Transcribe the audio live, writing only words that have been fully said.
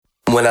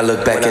When I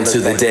look back into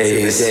the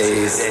days,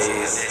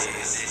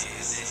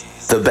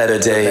 the better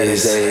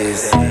days,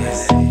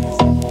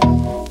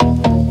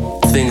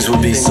 things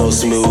would be so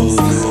smooth.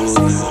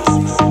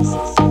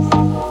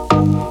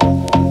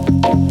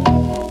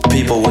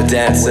 People were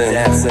dancing,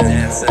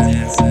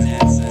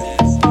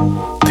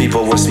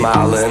 people were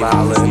smiling,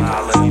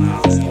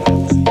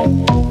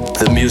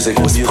 the music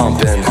was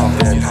pumping,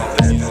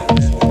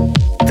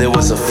 there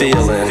was a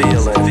feeling.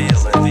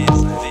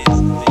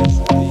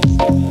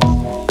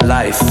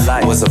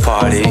 Life was a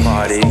party.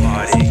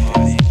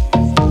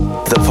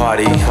 The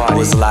party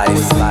was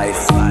life.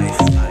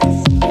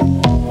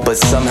 But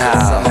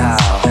somehow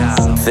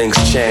things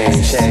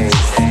change.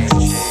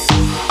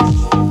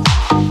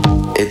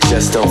 It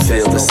just don't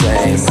feel the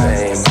same.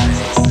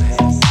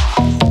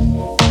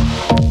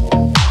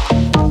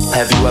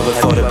 Have you ever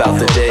thought about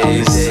the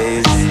days?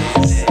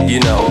 You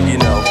know,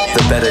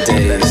 the better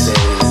days.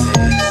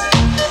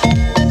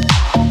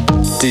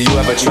 Do you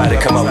ever try to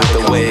come up with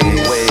the ways?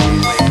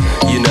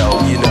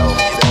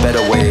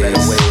 Better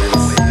ways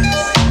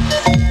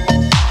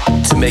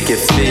to make it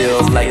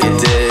feel like it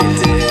did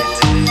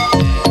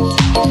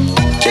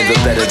in the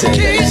better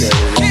days.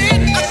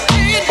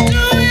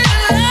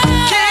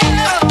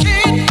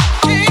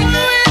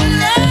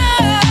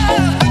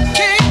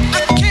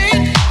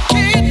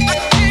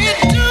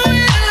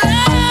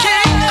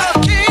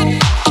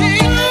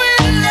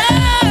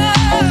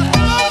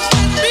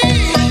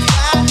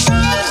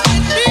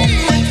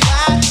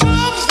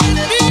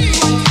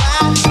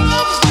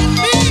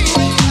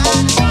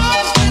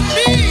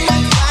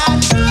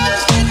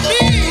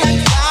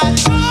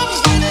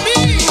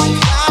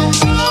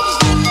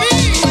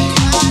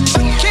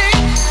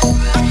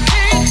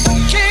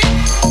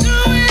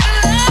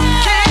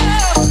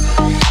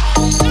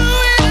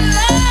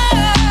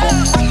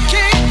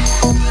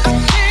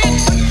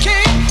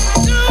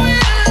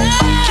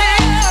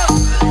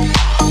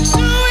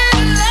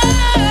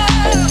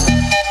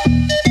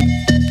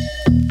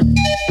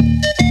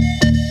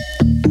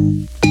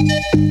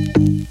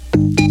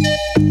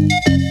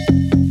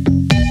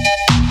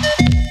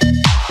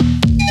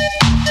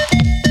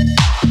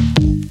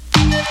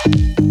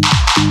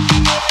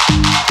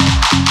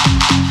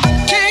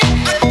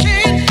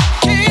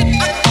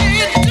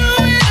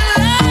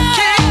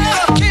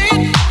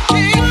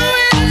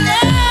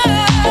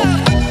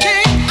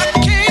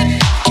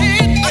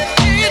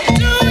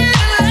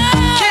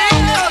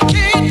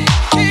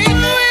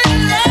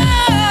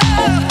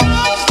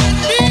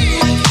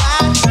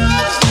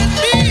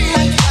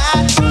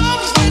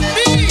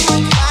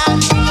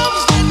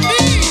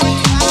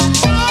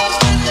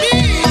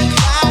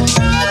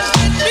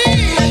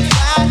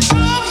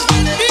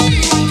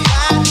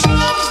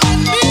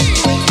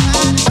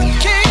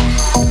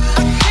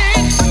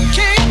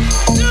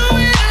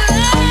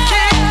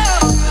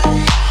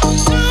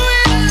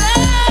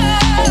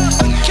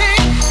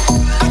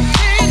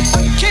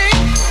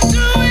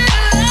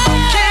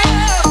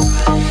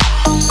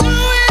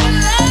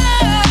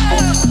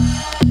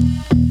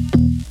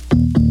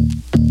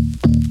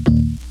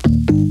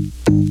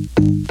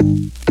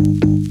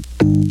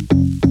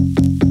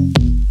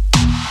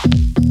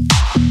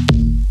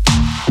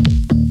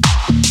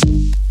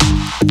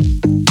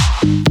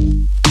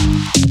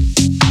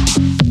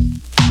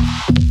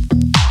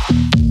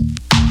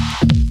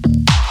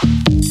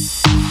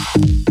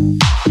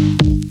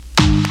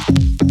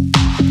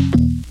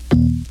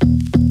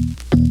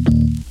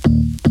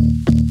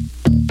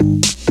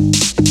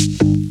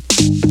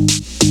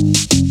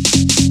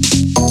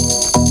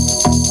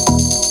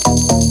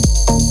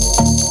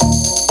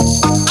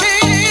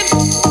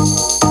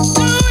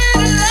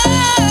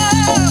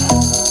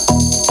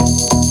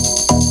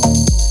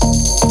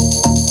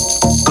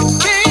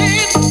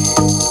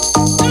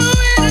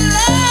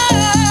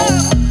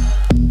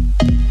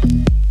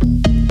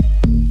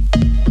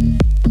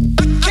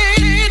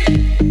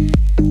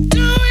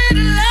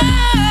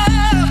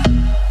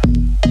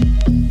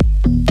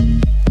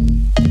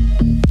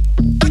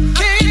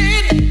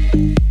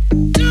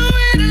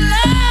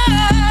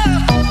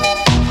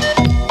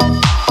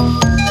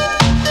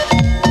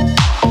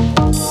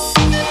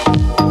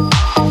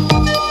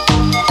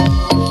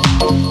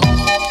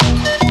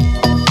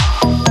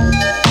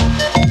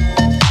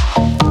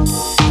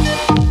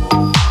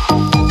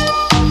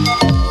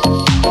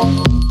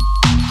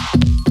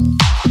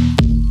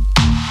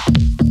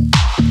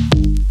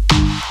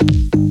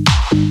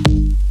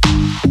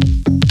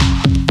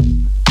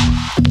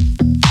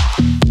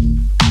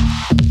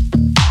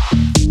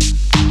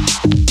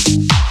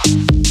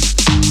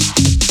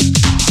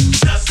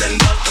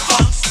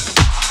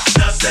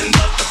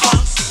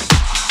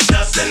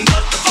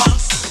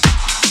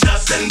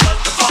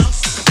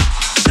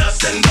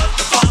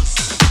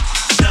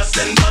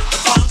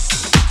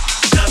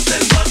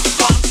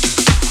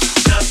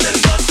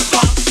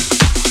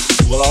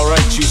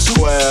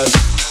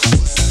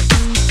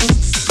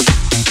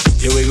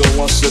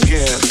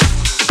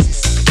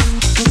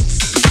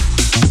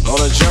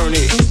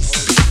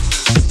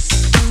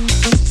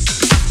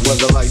 when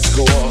the lights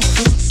go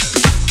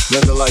off,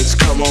 then the lights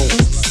come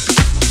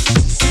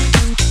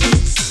on.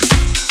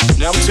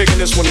 Now I'm taking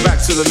this one back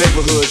to the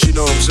neighborhoods, you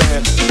know what I'm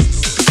saying?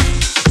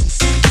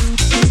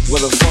 Where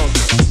the funk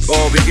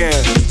all began.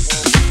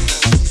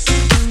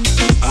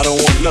 I don't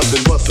want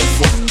nothing but the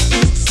funk.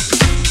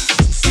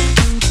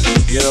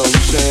 You know what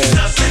I'm saying?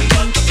 Nothing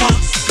but the funk.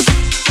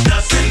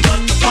 Nothing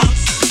but the funk.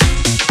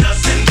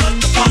 Nothing but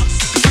the funk.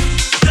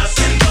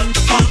 Nothing but the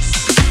funk.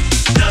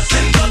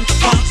 Nothing but the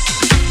funk.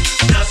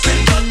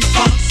 Nothing but the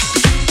funk.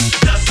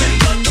 Nothing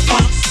but the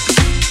funk.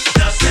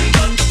 Nothing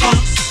but the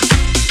funk.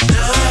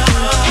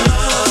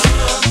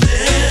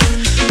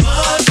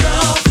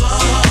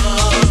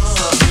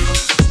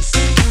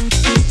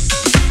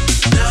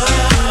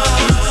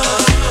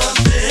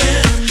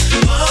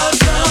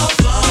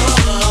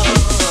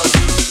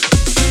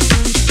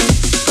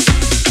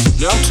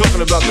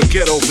 Talking about the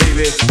ghetto,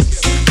 baby.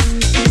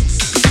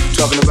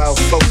 Talking about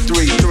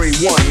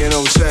 4331, you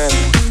know what I'm saying?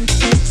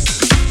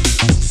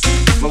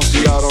 Most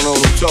of y'all don't know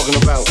what I'm talking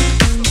about.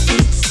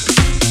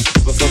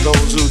 But for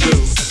those who do,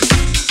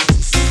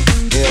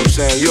 you know what I'm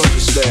saying, you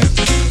understand.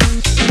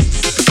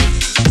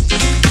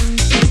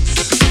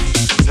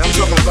 Now I'm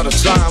talking about a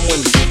time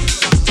when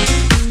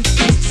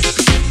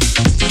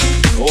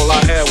all I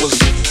had was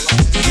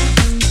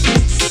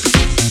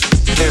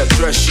pair of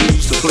dress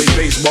shoes to play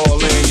baseball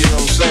in, you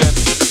know what I'm saying?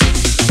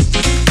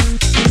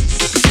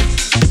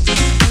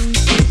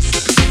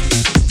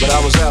 But I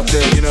was out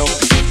there, you know,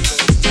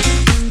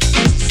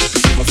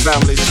 my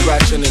family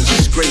scratching and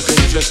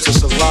scraping just to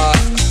survive.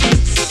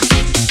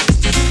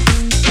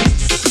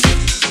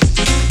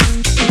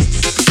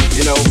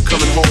 You know,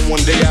 coming home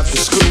one day after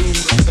school,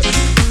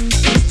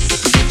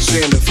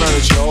 seeing the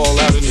furniture all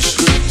out in the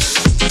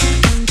streets.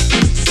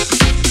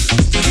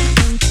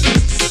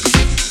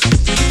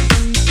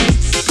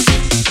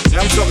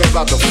 I'm talking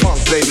about the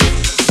funk, baby.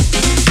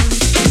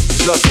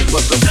 Nothing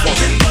but the funk.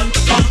 Nothing but the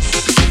funk.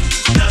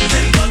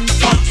 Nothing but the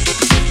funk.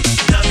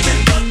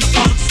 Nothing but the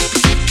funk.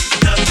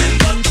 Nothing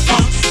but the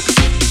funk.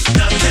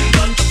 Nothing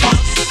but the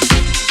funk.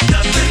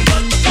 Nothing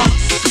but the funk.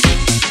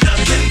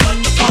 Nothing but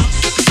the funk.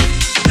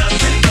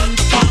 Nothing but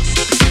the funk.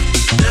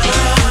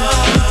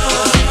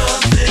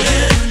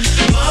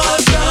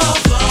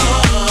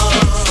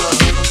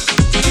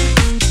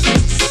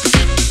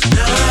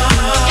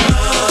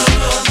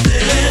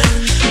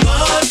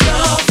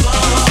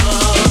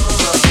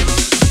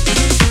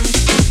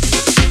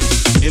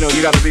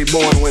 You gotta be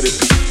born with it.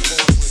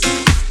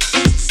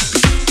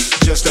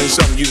 Just ain't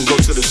something you can go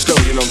to the store,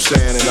 you know what I'm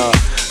saying? And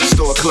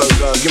store clerk,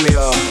 give me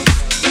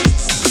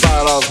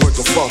 $5 worth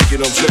of funk,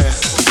 you know what I'm saying?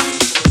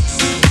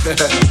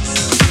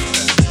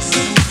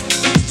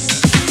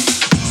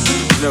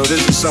 You know,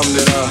 this is something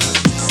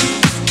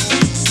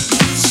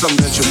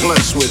that you're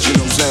blessed with, you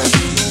know what I'm saying?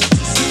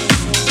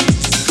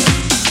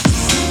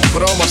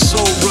 But all my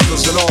soul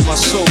brothers and all my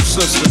soul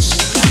sisters,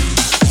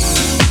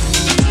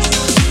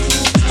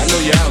 I know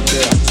you're out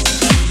there.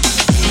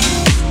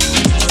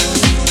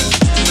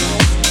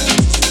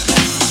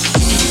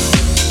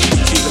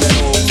 Keeping that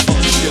old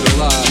funk shit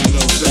alive, you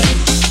know what I'm saying?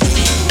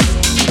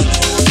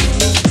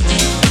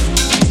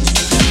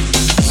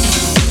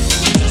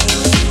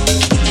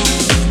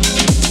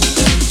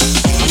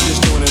 I'm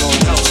just doing it on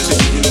house tip,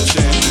 you know what I'm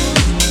saying?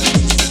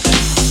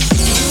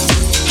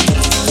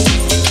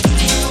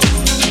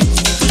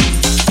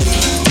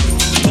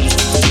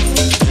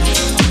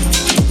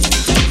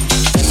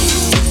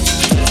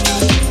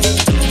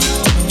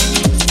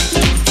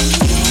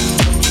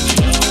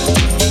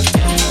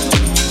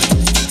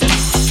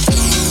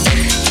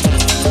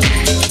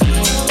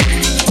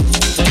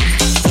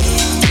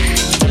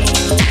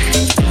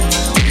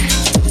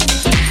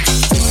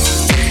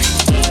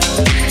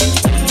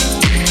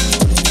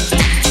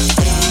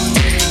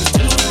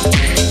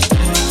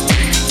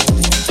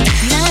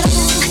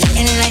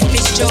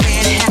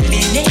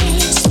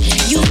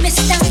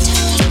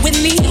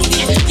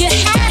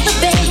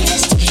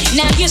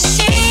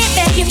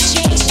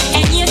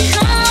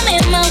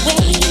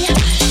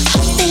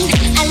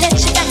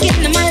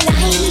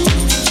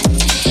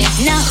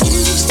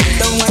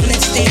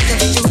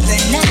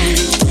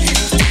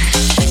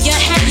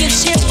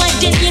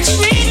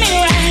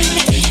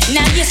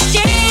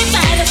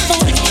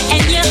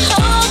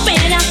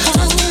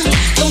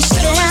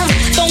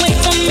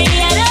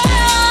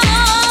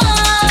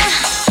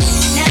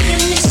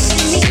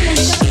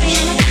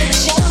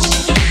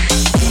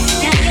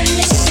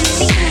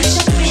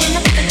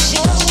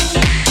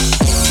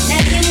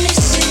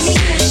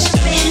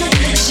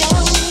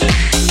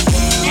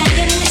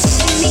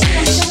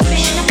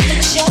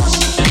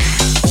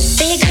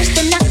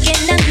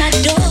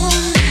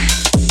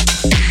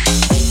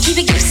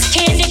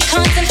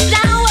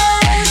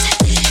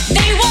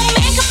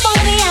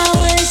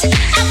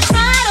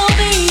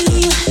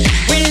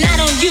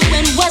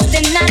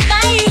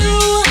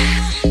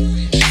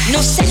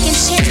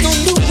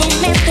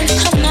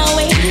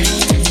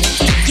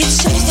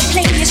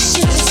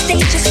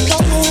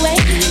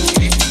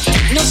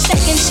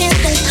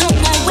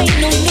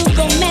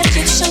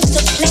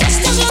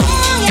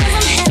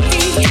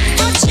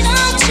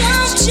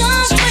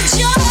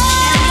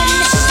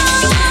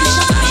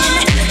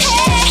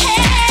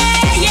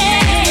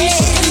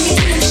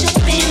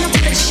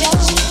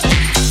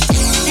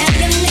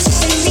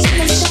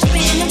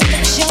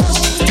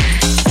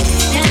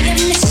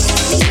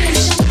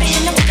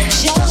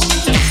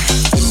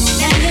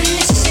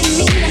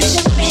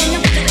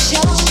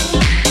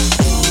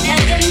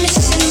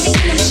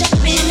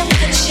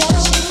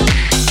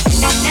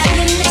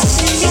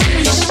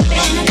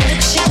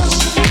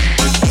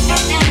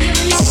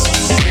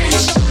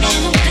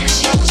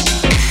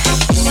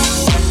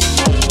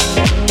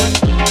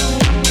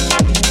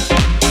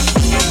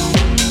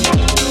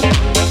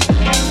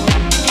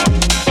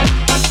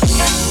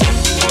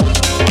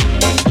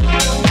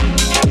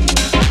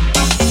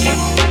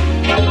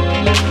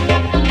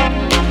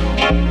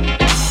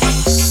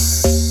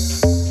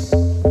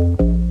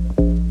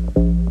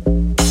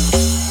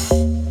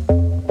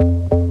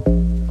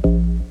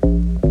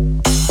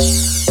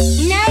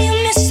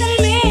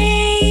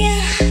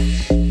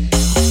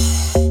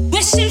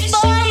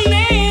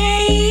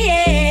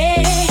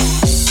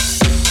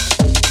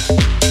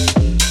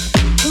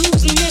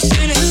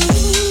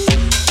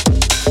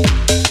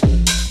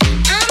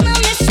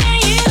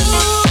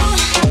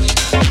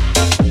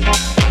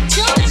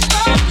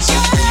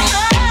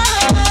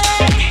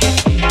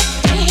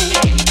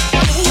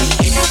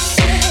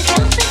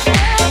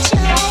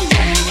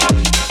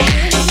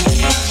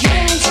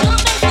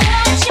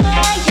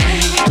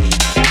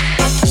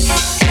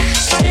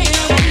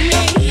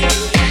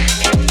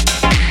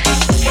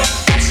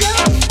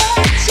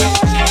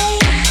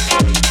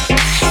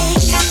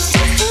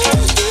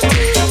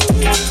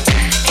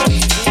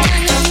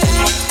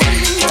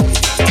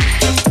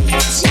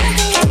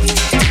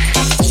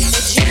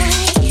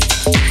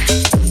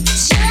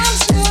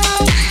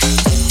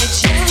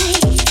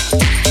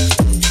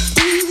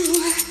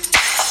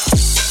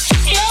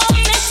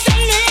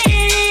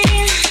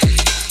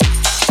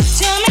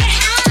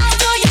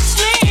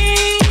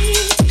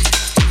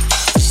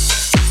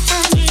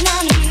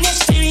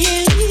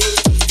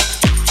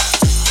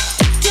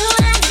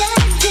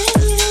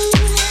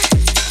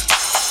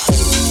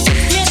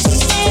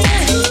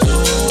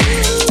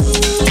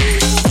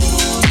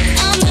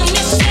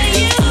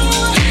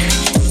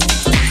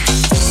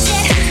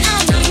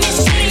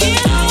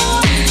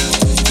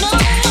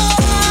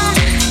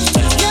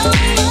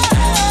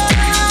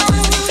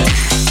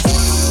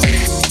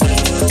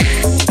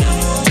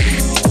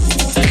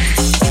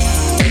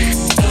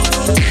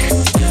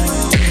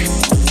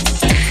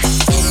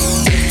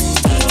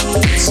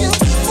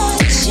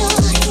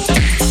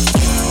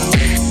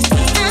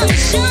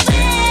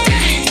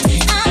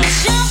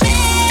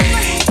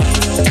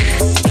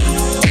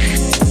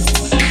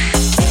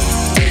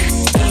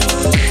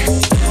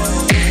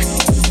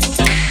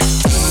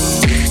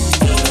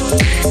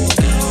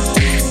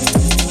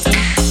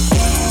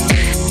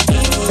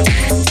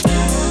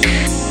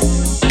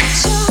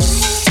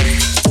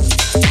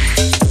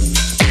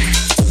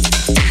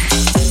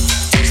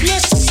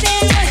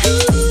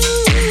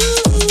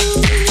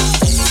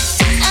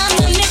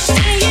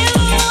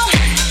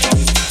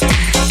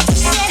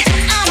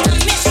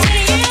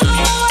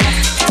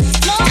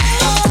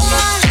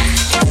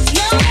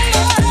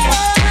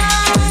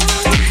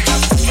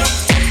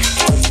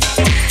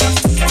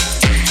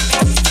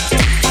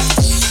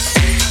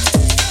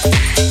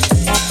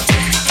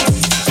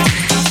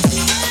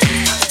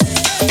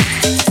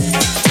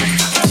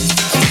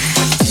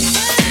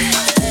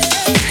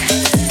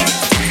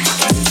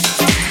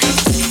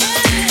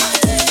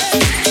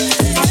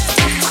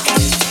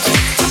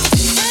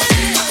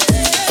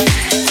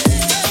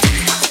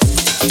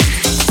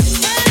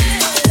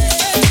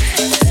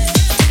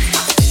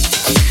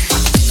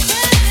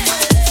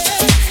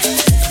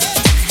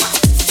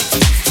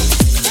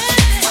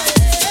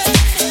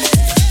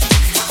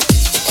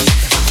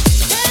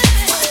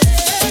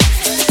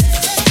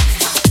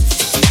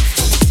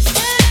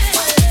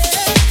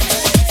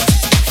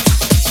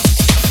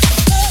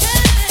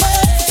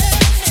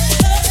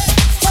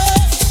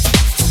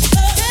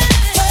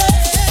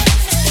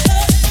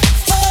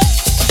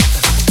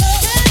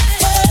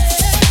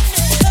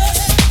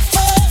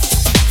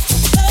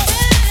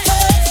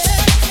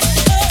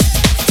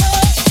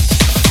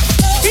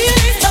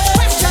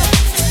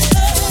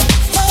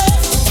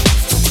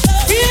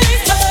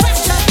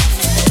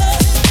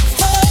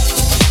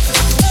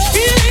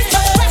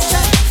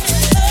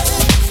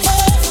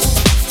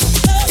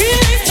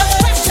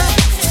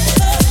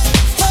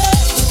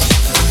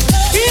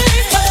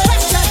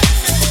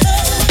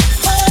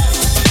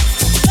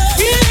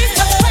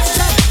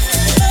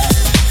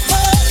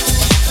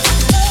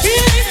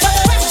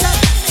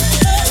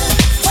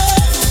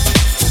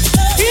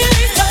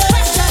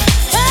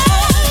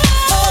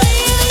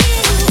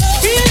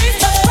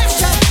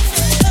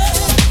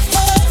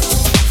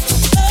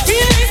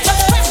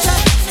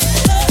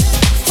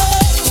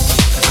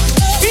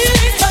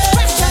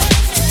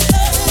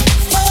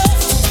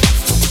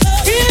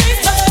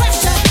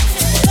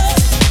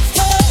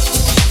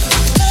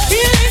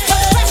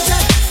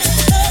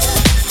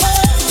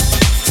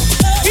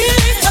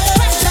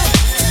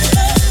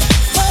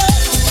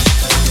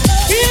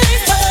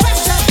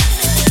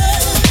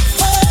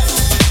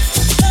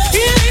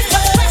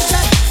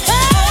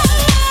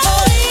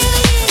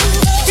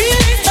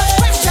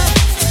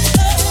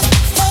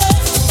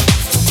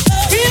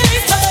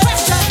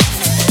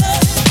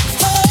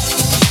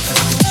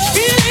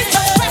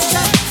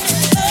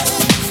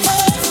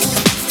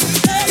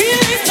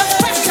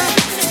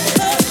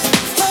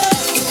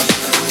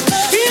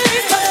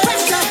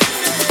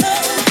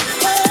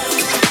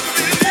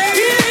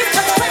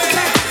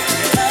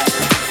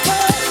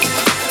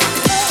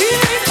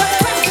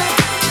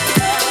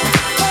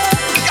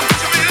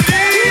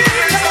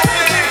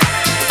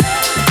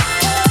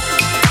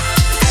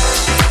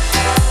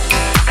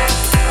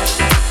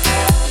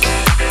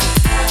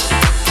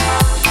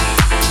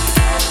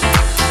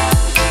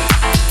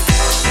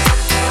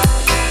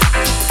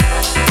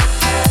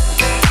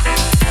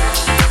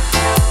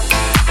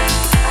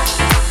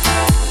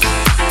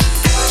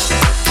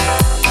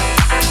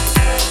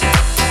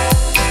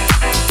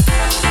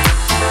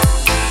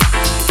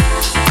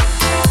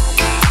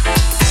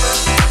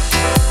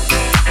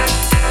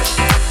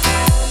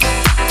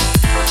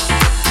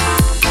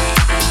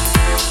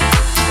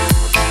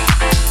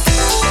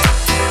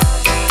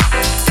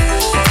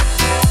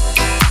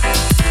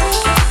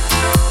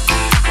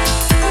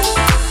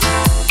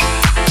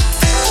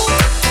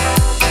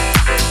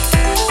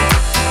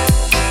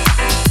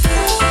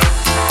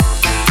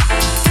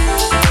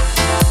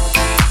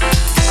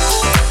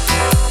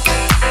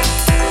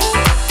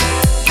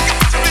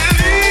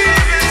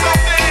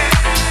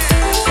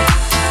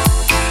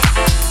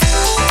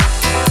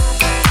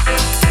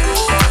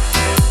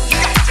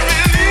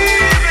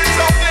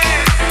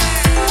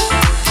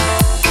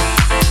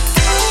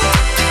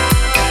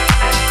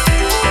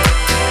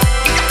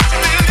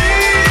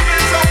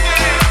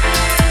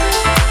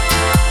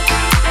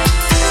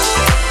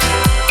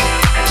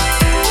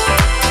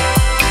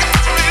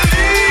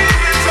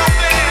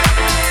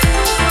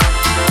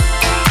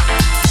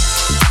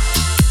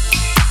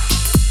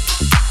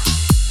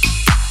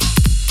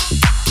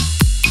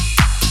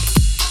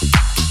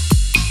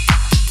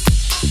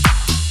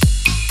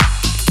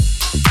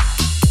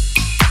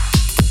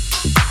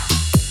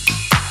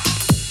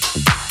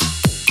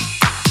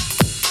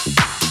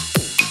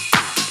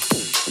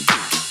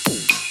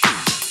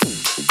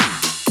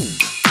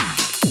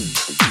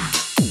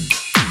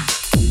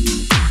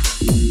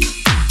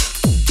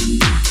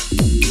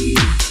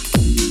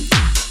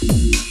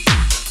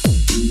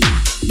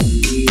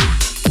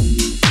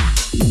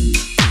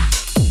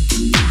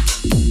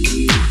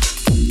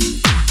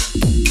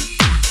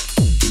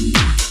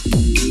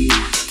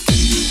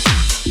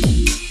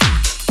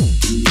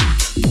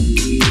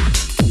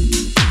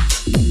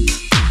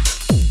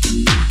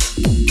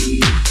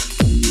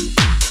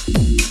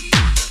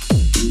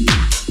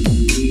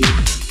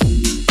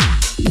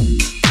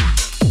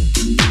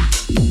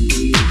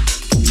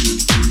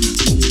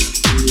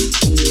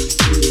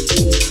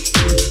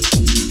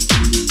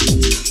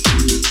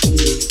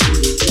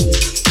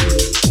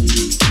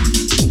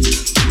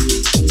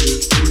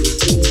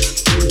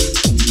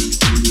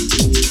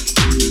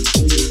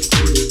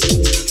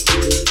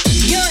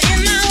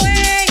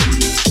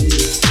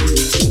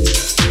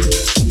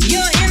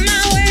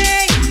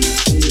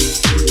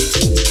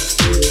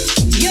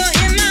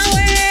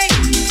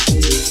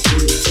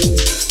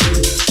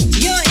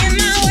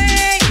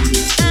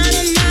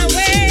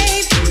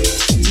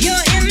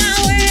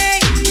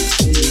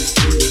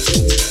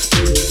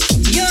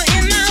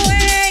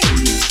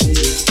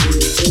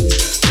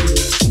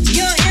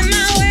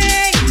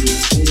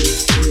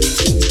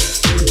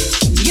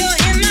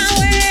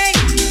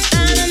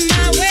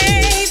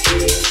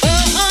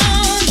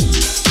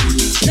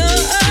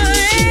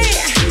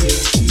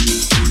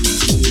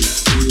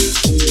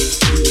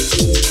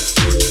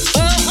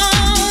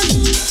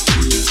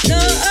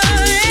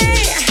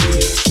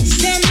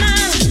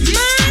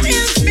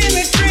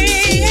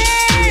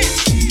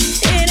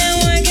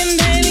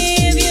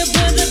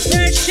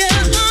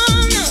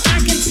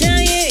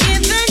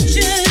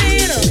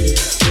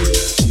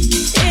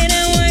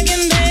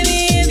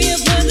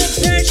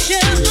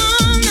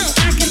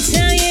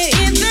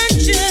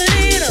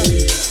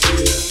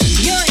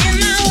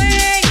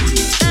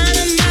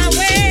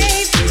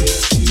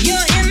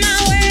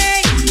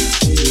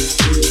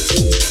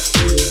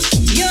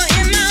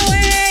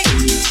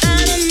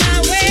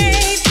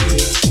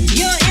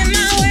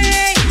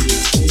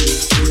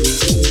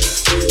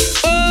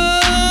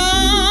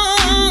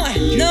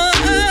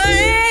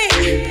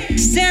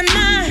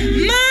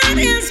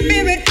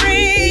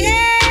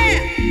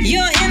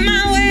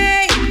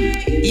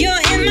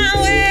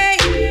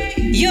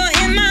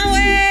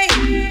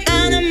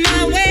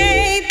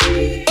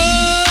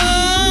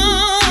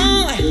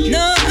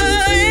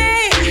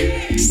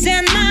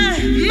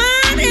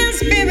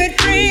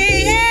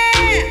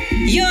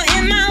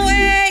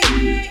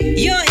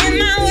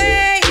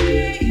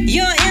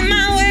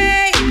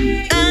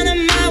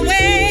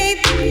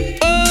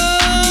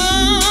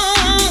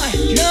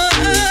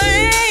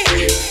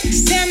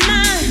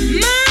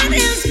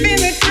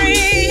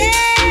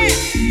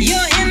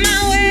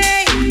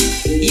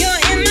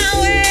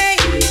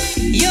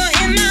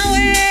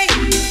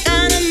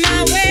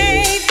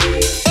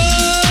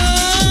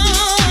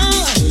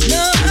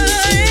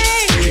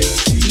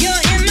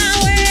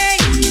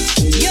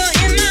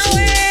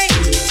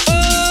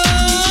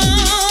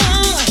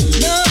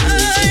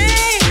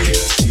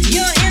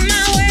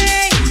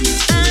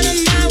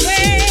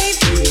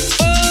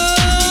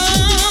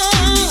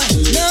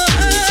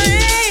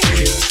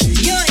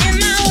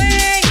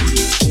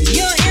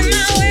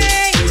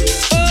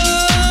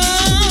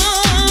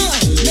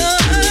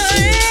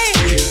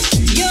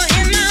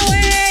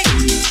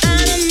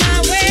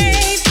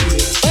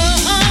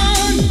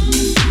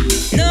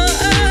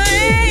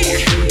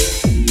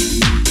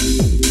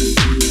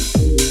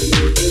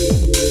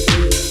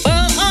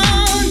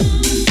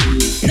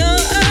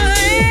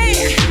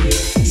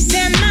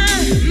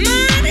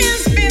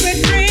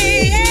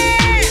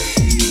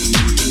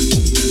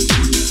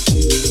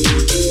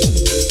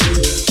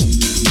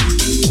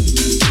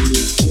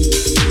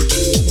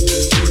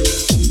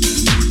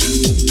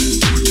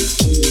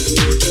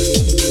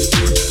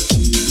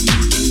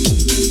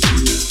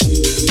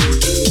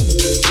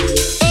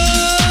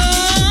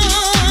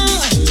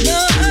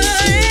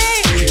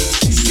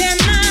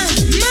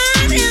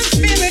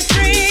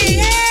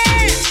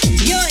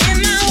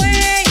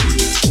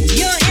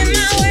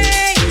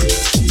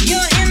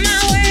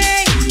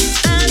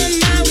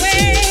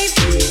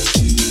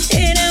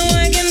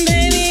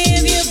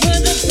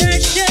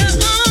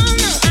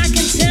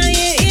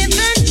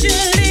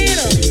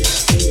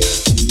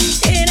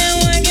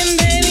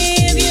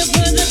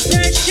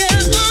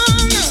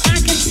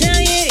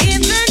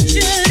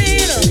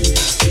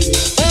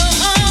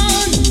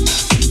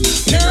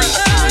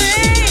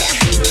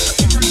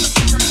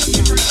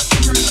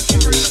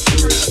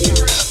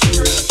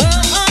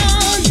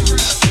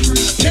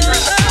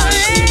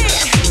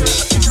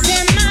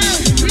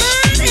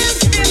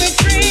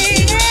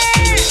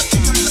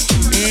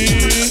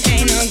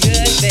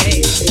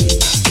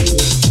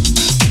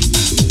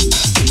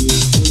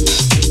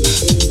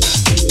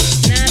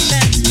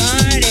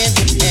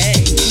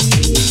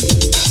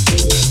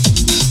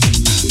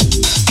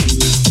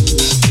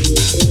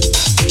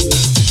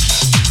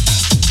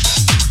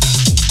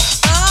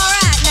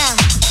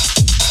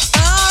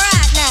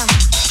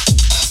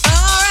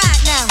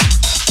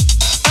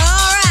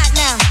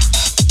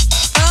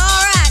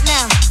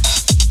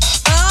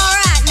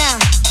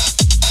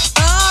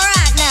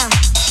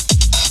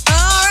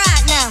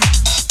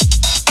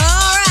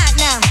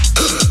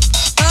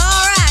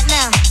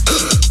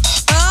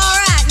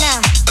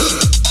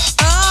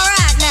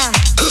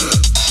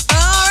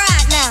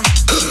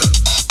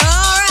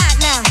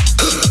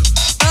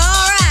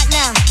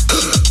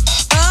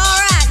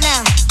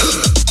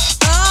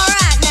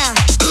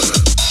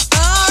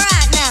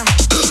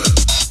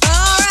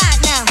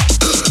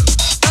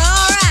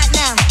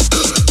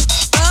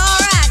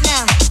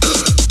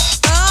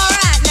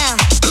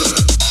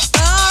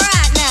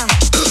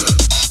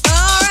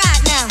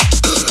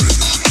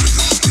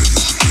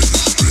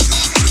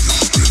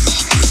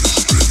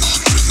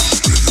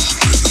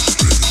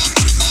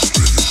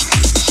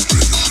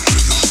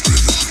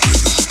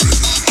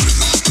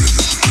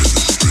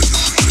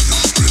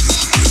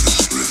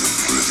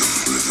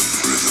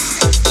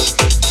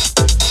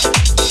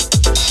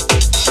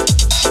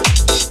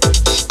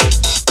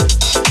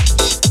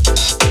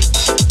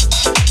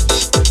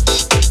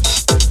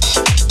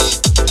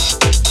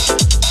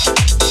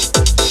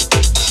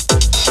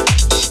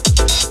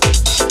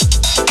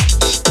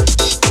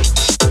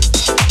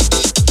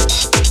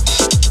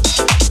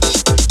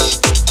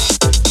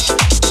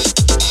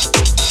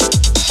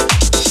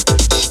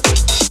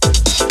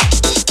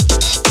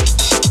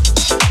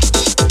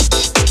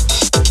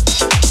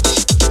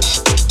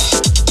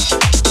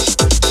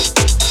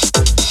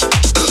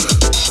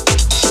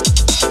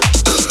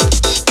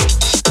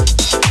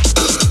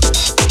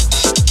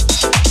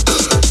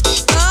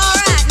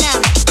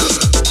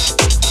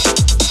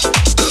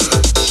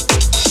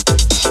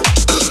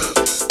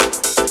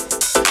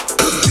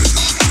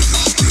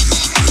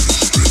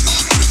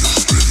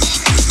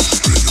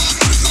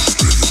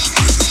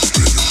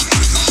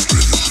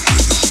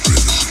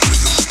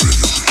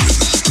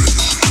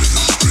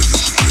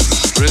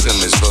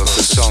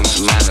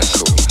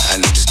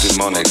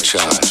 demonic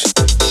charge.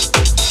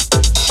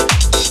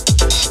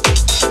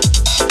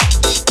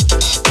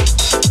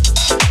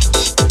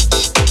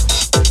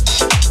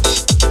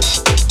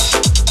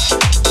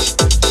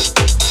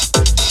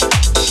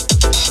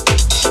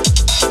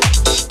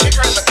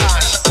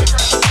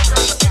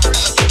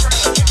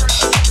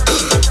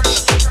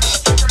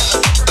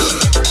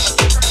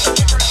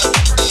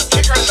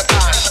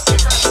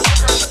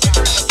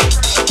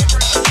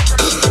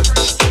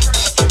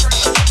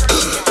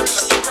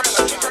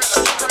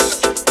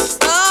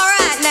 All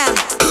right now.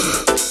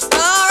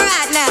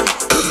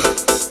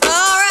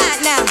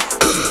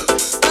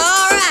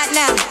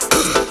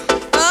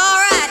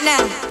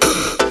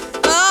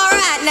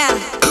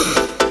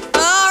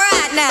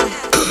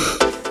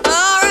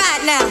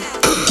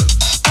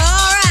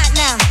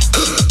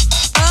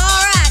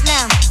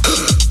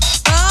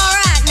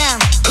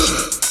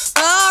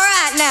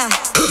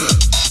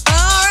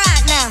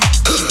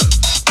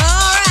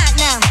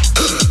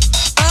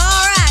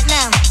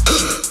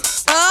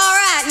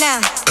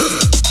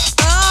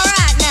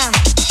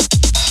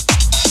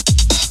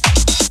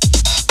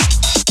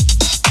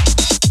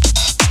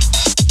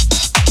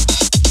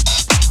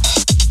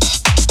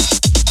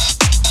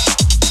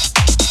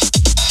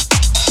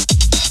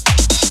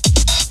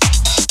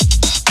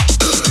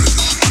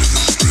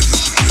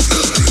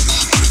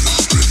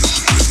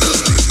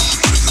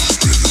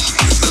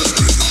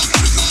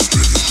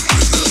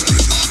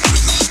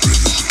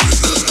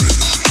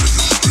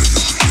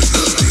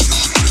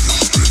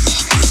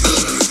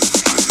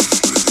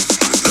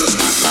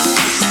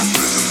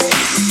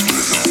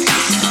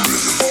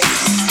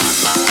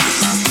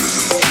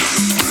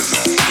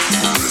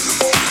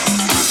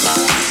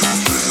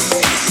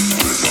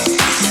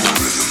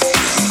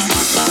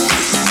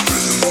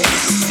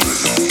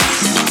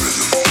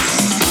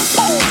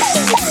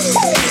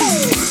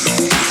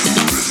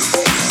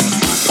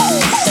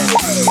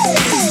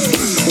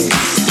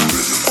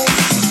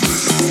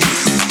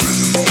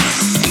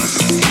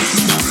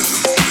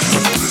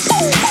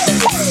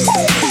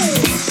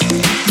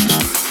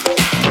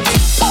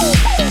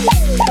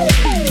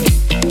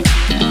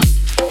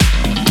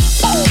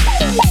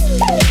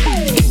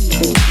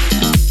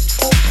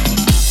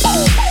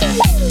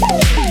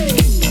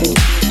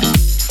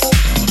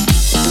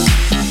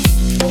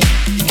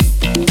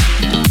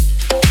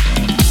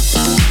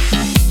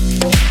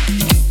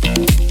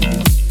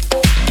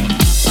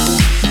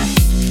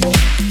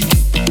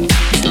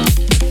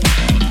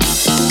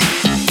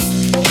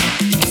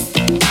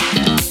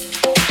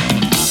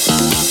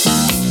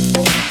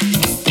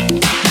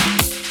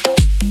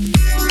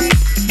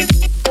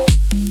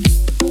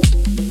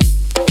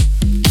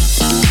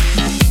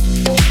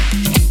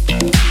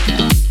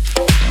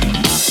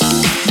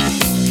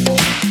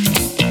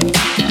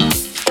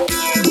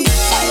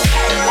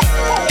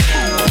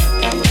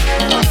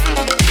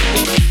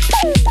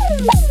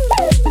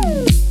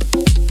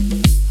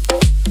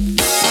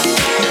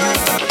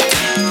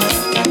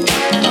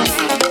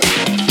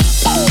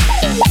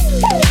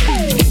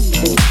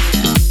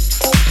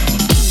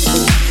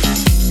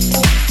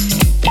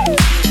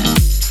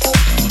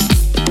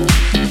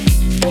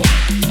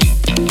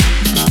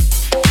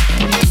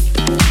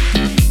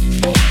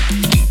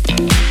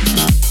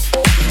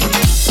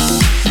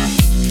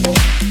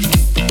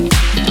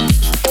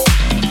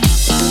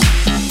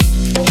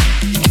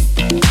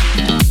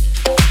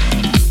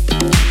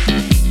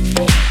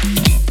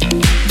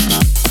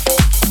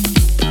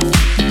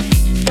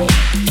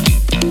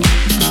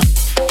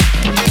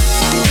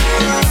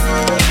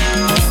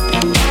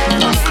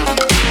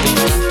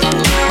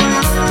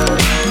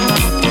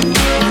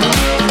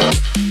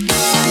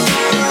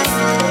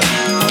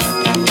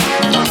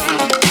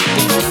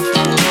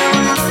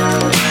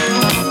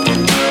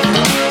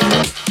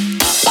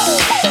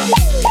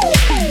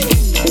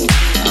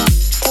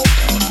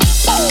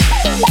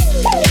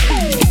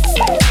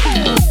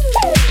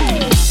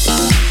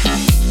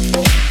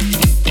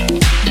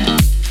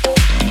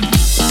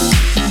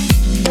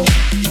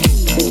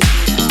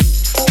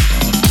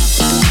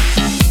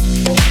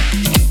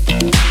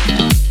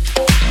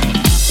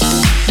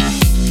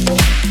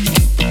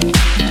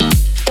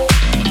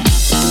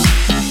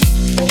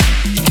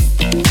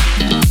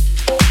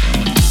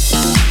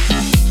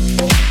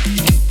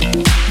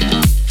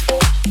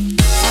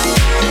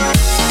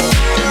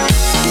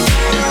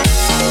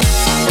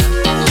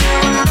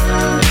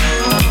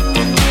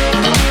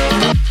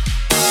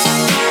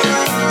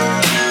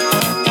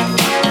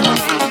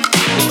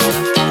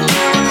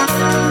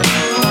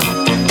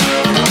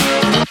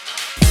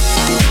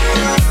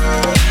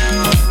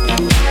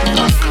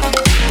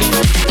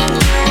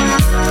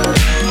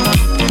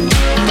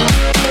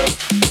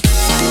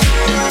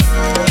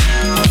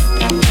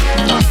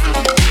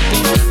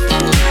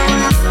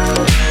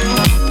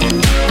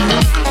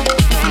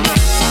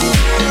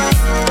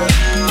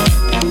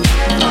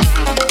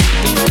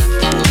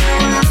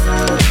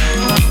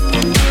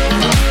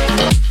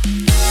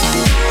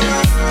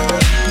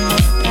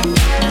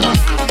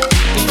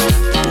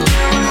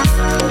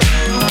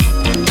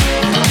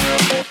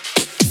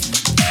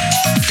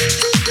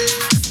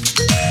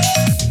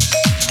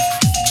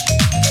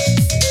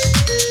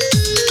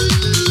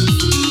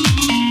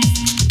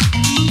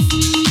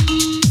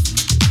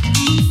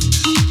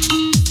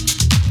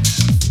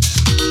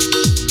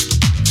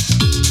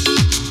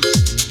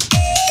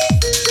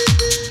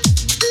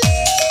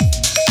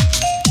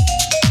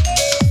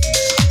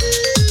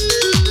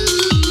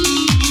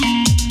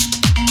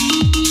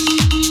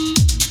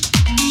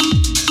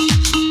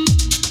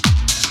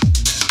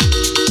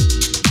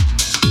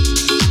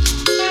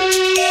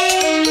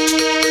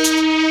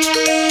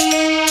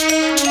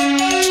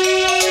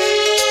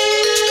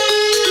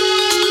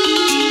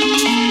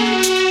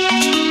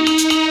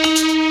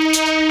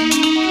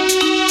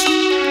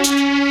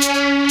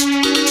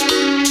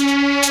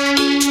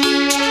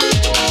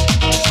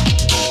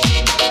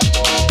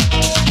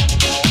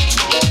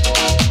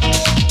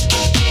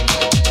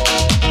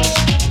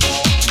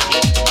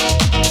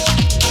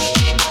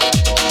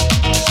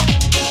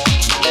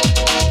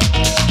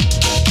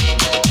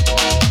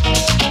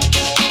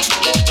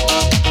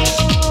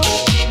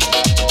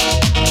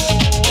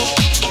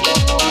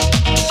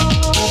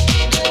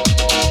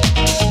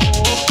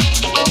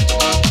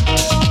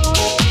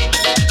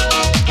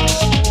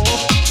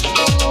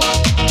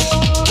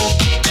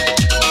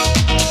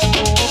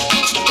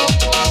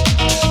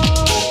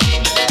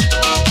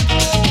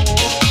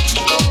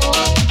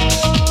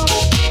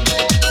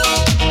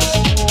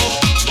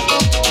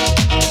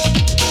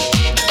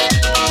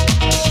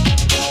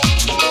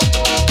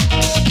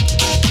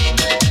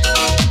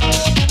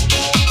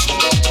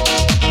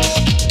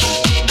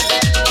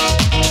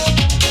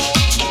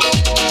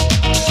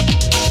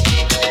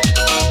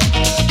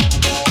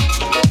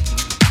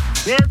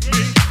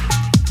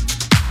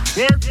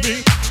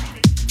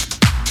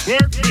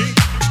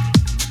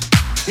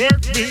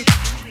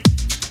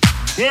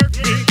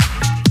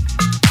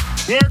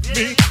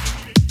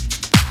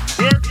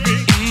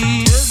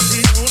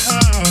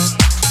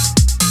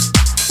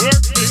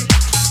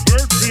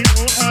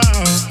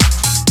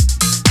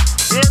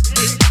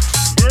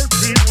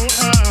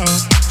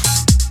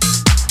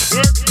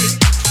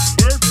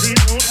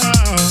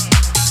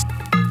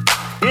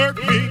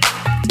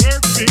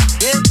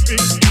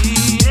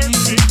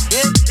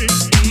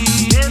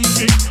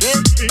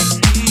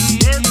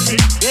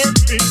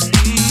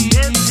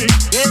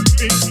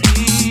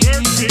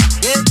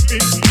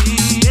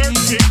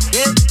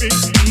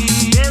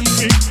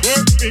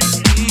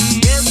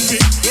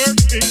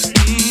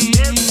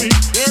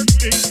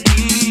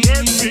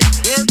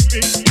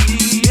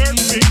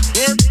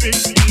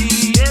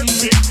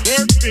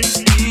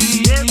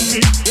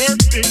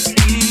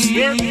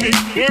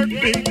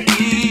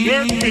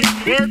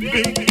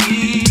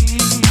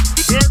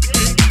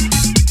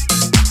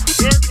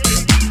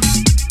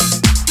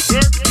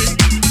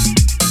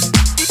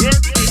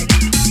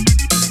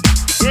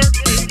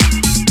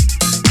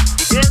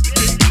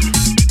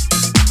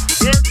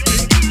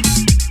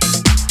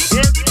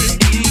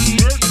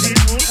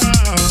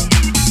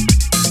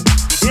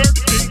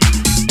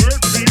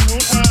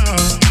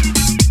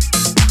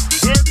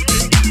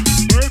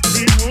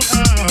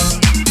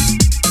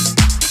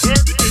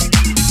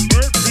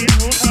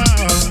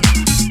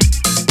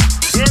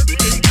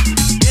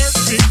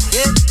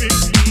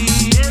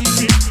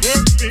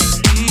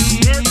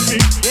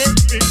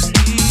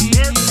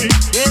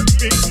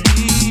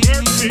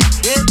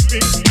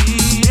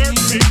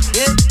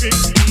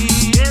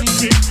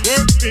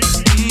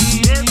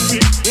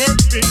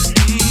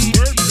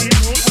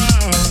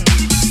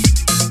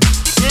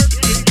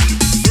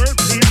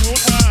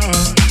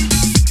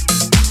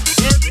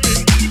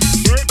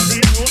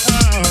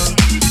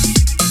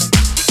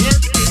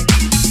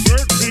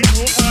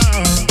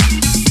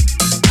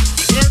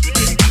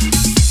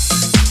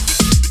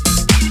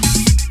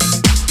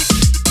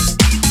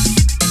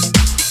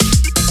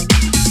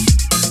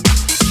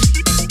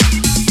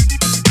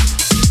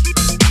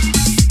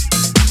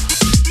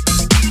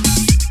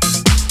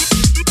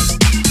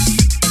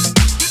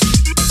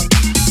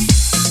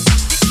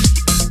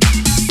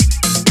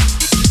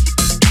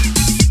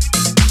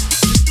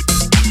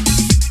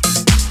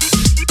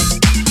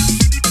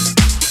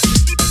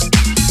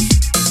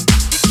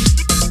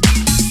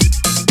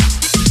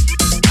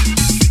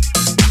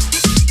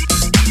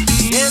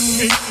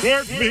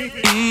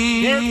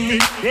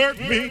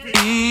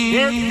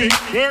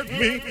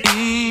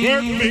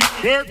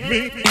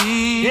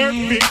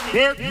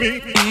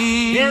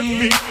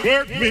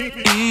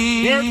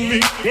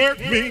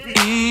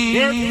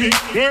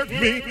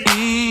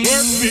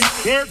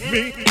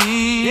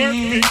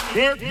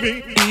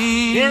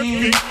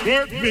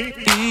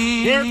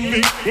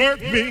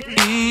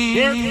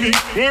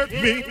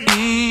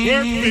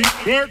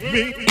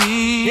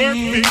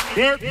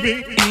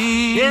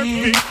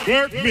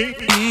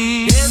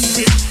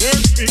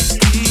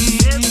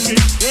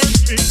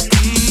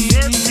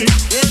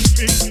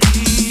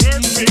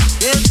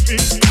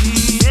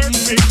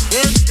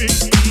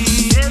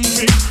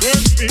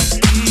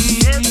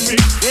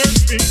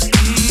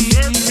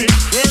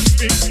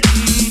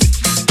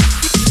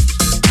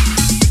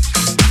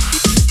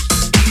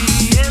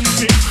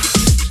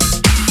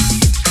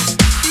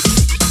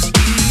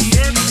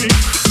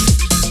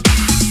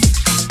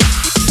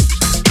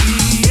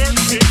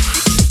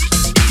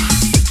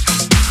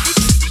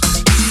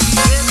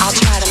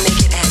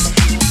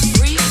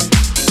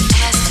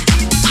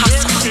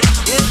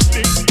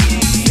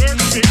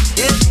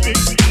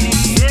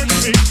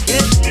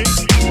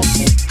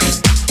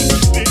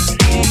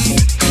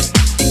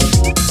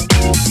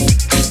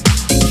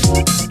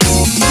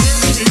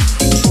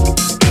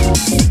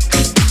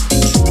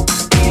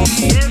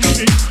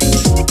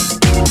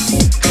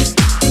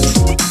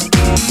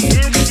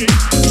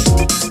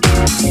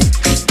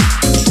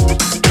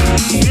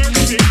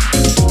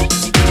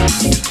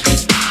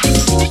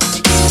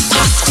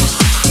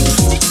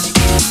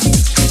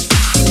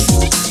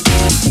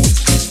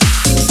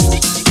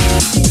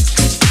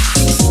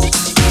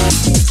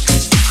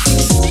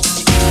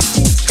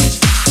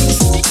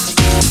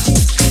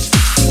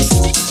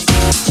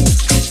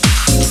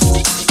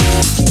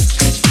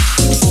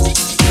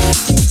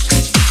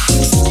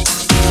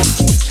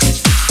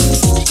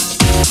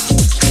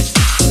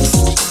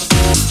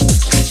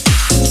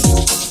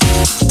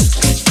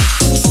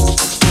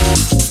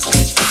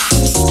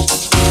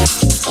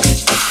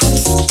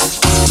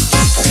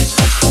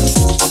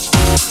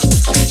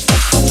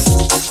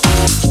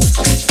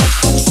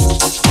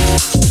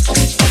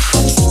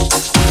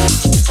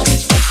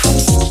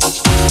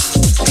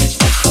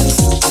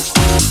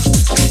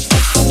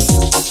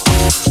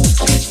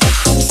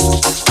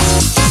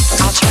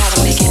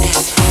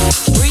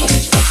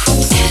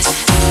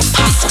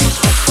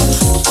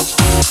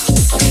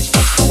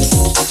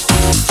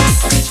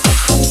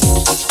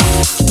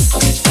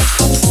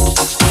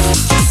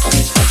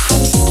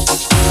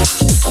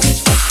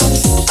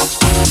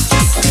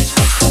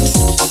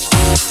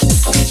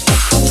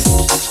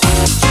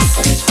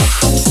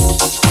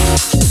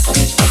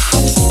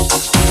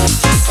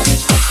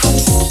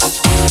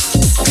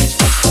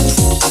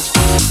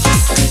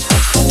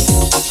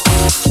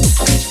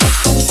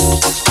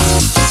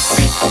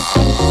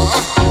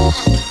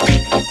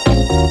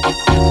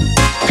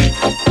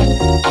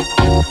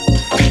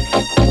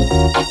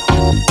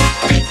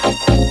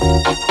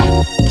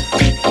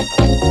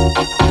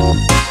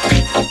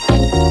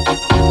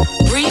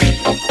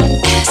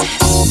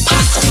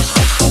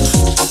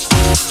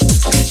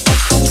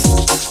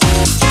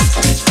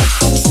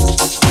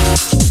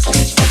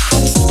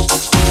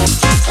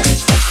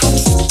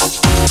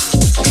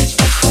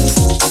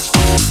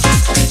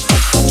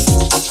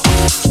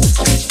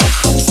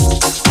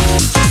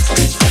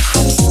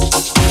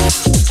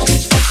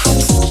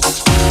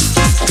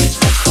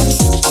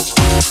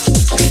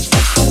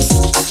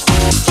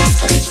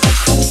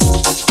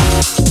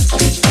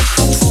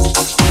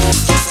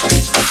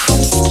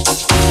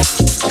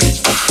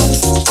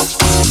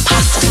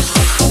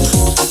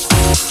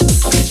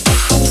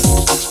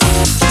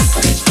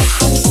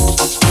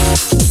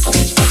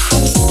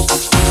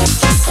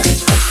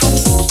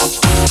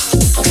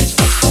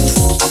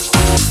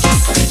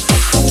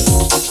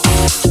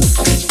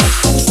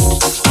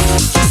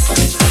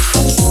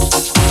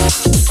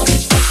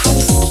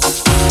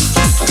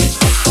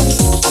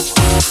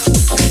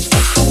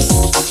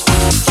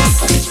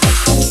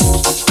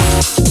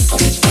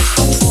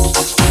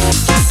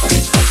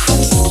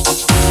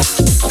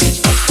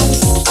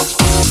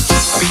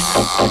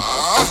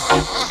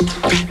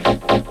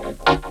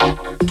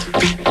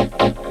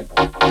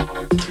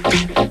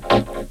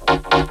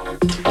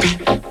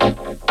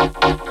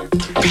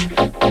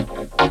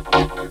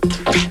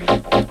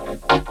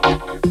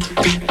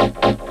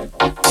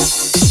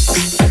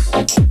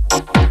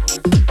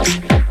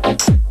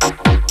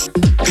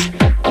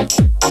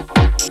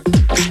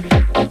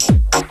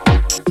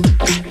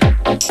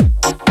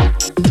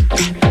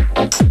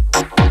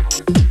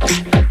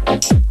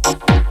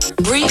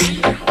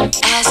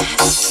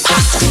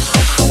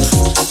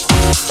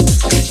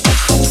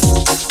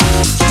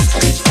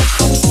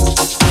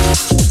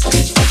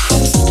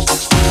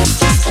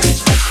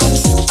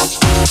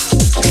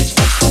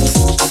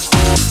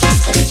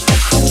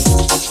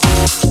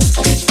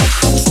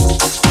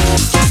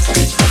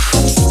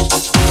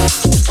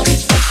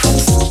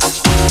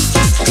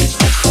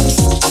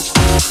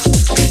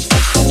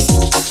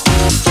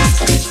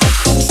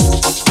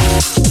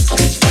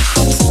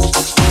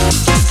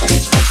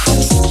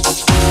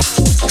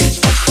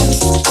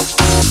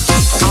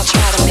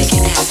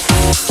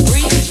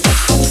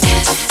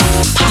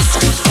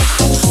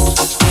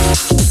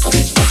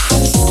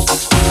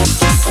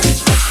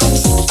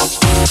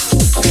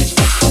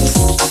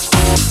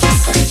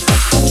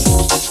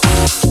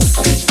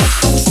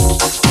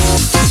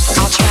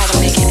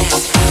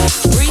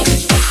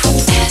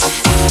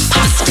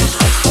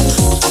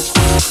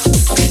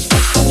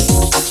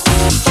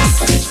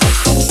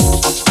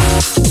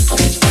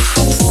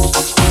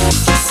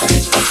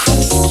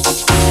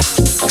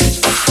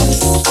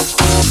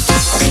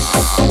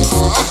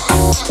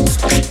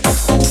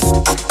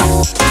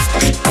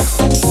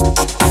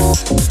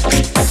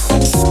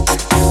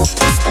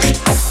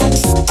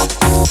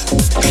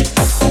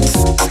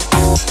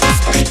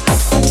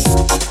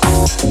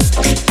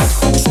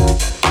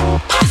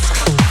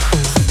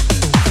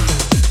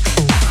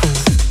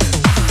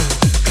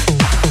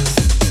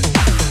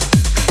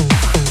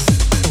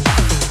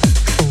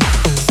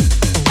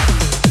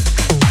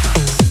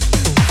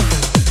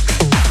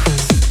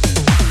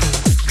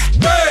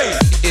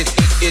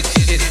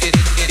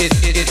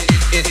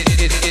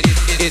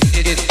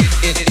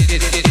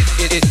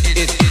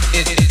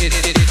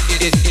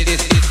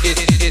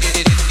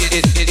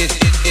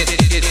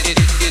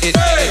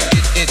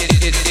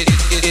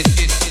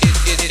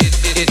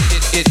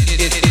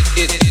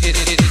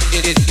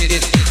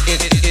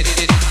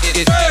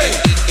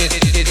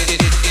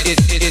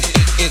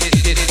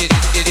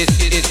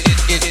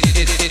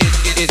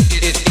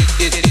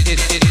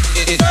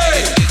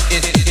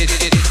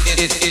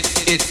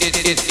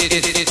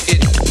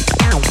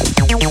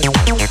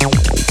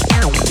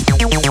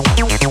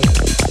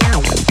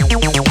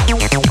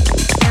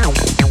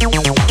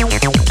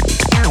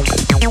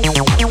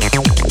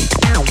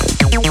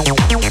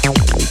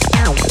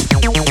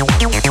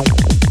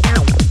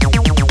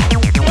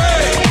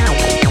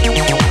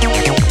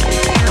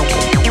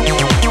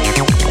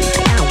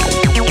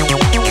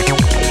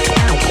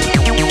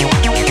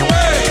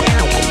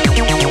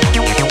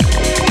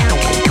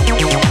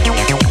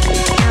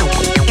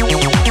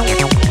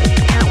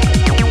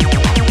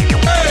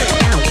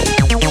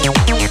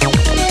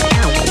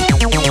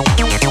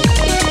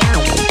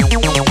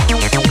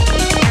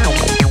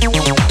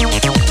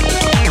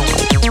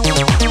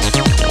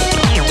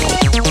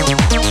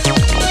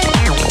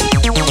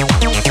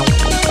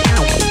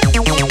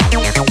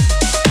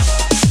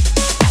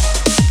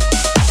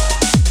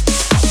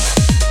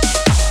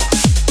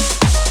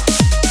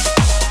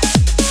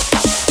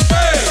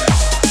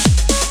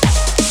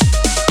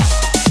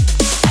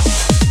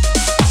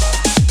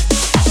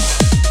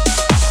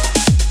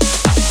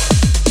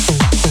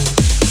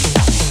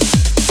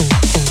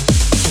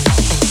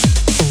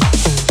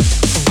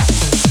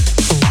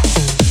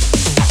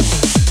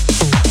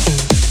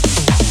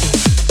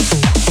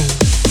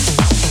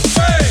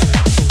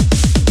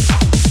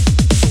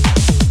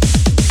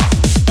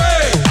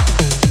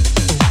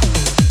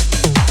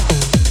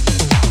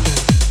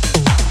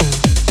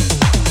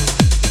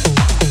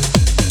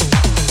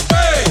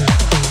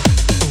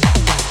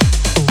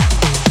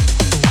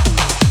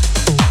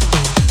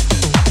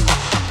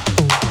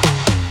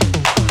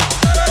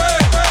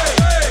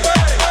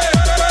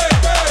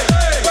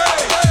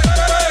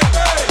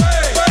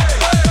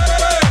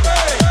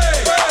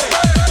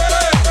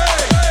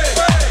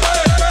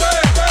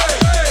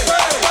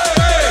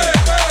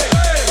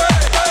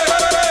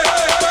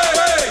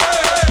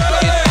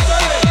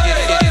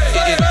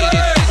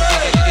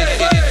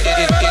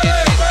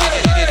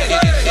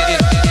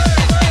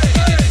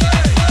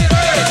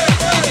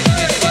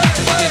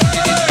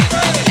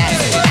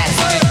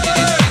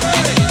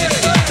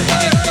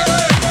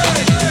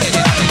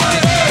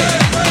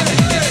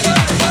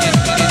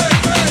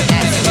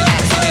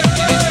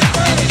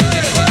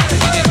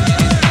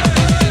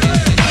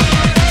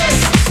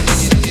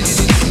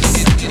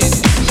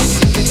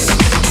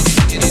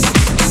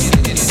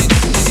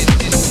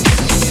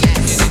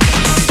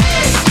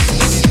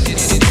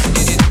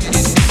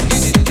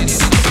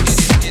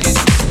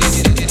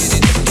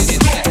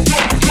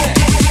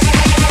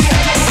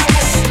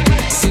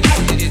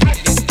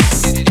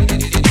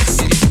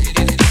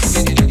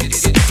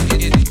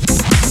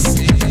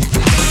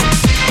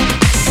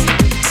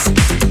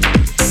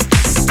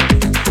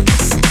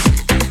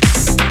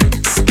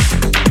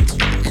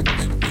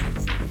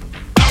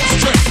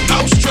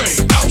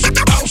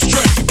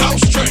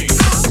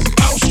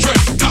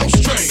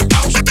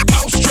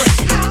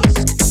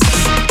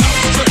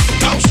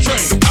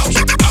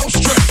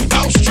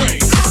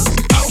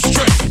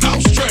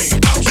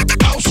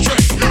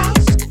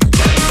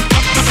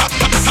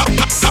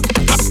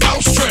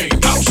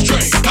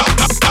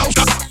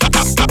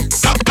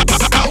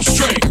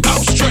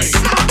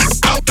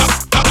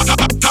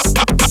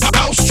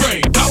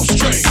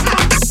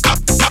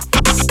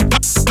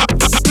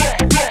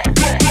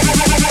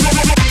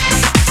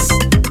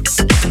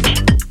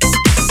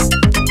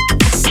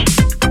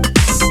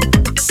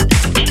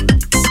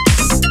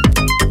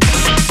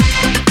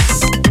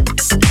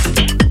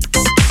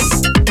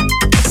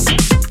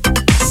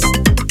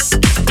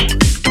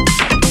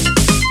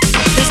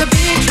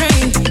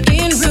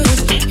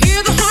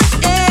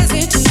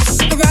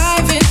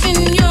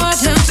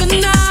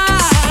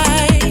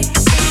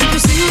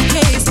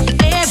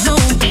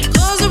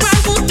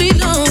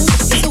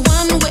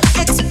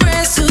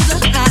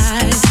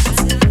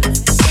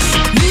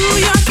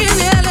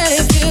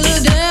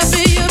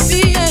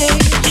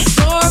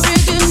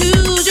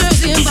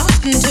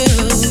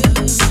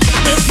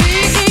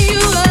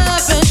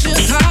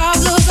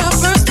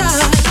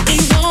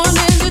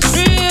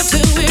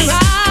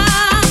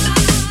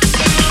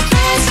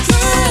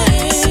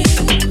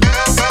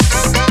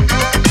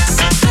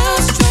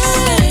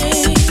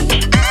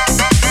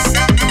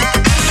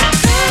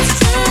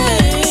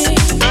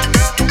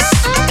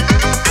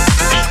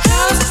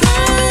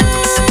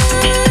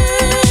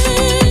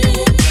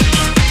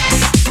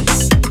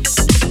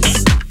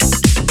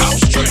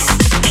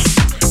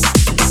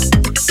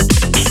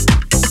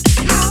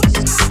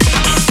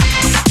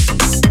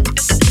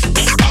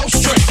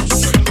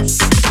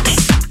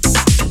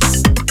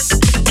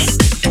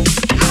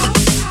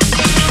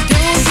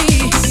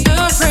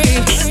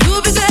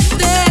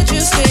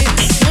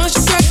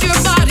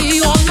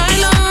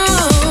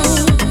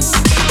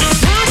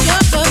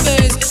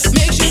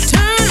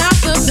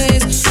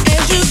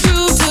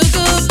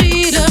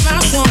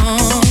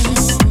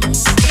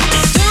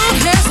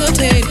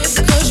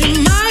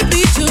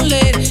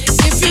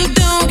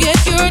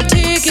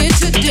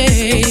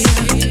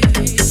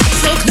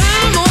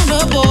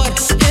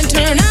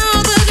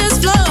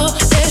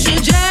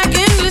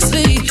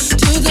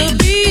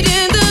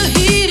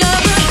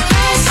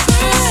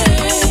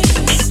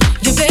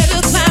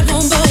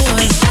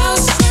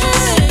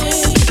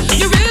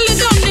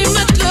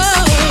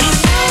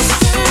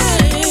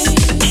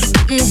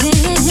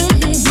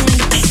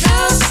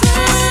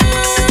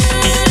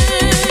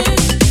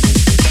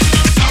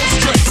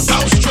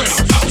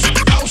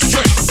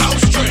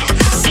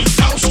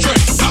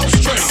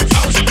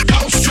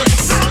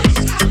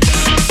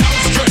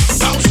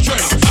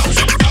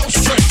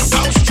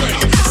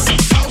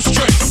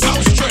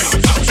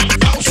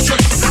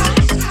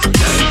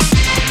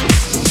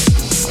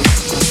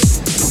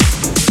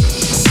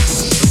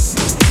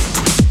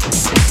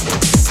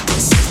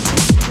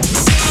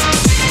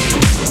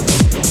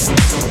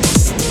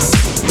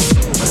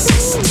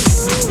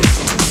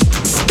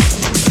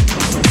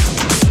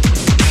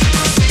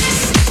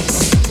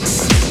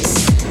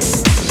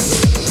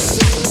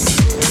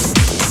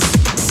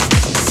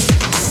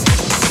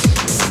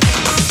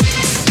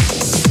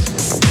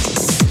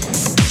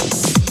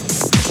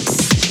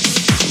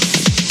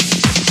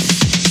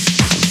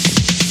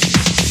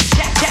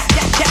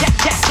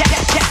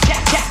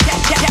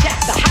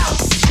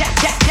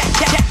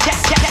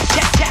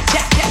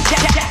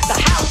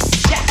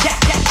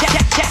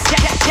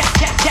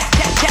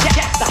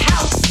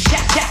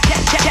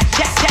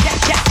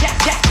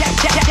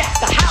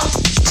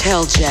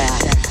 Tell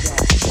Jack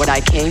what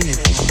I came here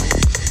for.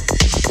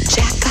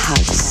 Jack the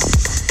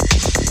house.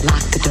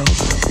 Lock the door.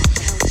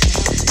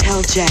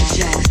 Tell Jack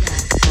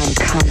I'm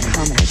coming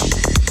back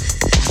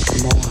for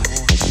more.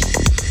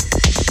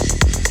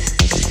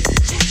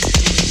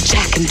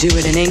 Jack can do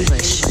it in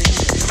English,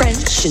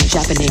 French and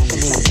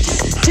Japanese.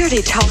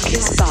 Dirty talk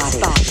his body,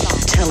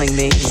 telling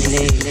me his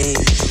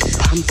needs.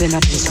 Pumping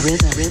up his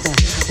rhythm,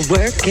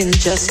 working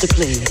just to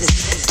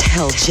please.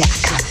 Tell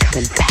Jack I'm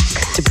coming back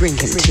to bring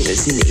him to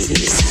his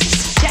knees.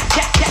 Jack,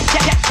 Jack, Jack,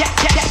 Jack, Jack,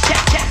 Jack, Jack,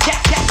 Jack, Jack,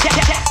 Jack, Jack, Jack,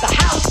 Jack, the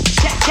house.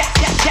 Jack, Jack,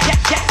 Jack, Jack,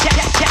 Jack, Jack,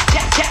 Jack, Jack,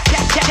 Jack, Jack,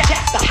 Jack, Jack,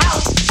 Jack, the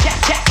house. Jack,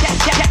 Jack, Jack,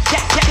 Jack,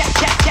 Jack, Jack, Jack, Jack,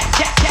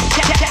 Jack, Jack, Jack,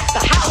 Jack, Jack,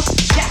 the house.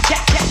 Jack,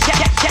 Jack, Jack,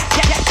 Jack, Jack,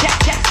 Jack, Jack,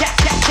 Jack, Jack,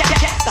 Jack, Jack,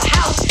 Jack, the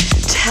house.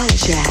 Tell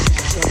Jack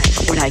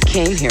what I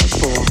came here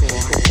for.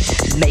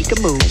 Make a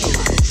move.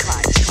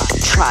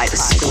 Try to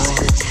score.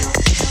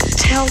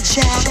 Tell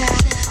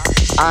Jack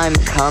I'm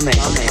coming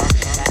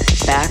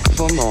back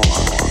for more.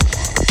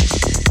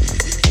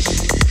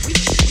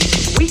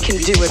 We can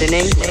do it in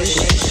English,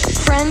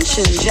 French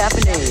and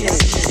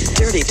Japanese.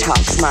 Dirty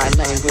talk's my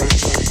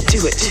language.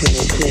 Do it to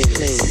me,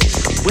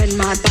 please. When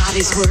my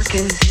body's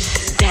working,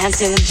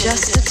 dancing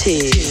just to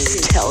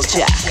tease. Tell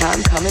Jack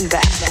I'm coming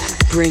back.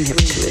 Bring him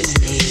to his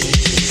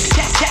knees.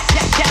 Jack, Jack,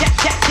 Jack, Jack,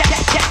 Jack, Jack,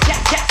 Jack, Jack,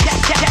 Jack, Jack, Jack,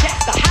 Jack, Jack,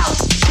 the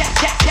house. Jack,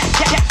 Jack, Jack,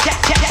 Jack, Jack,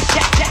 Jack, Jack,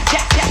 Jack, Jack,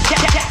 Jack, Jack,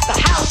 Jack, Jack, the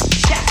house.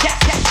 Jack, Jack,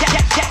 Jack,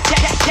 Jack, Jack,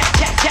 Jack, Jack, Jack,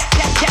 Jack, Jack,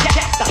 Jack, Jack,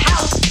 Jack, the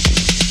house.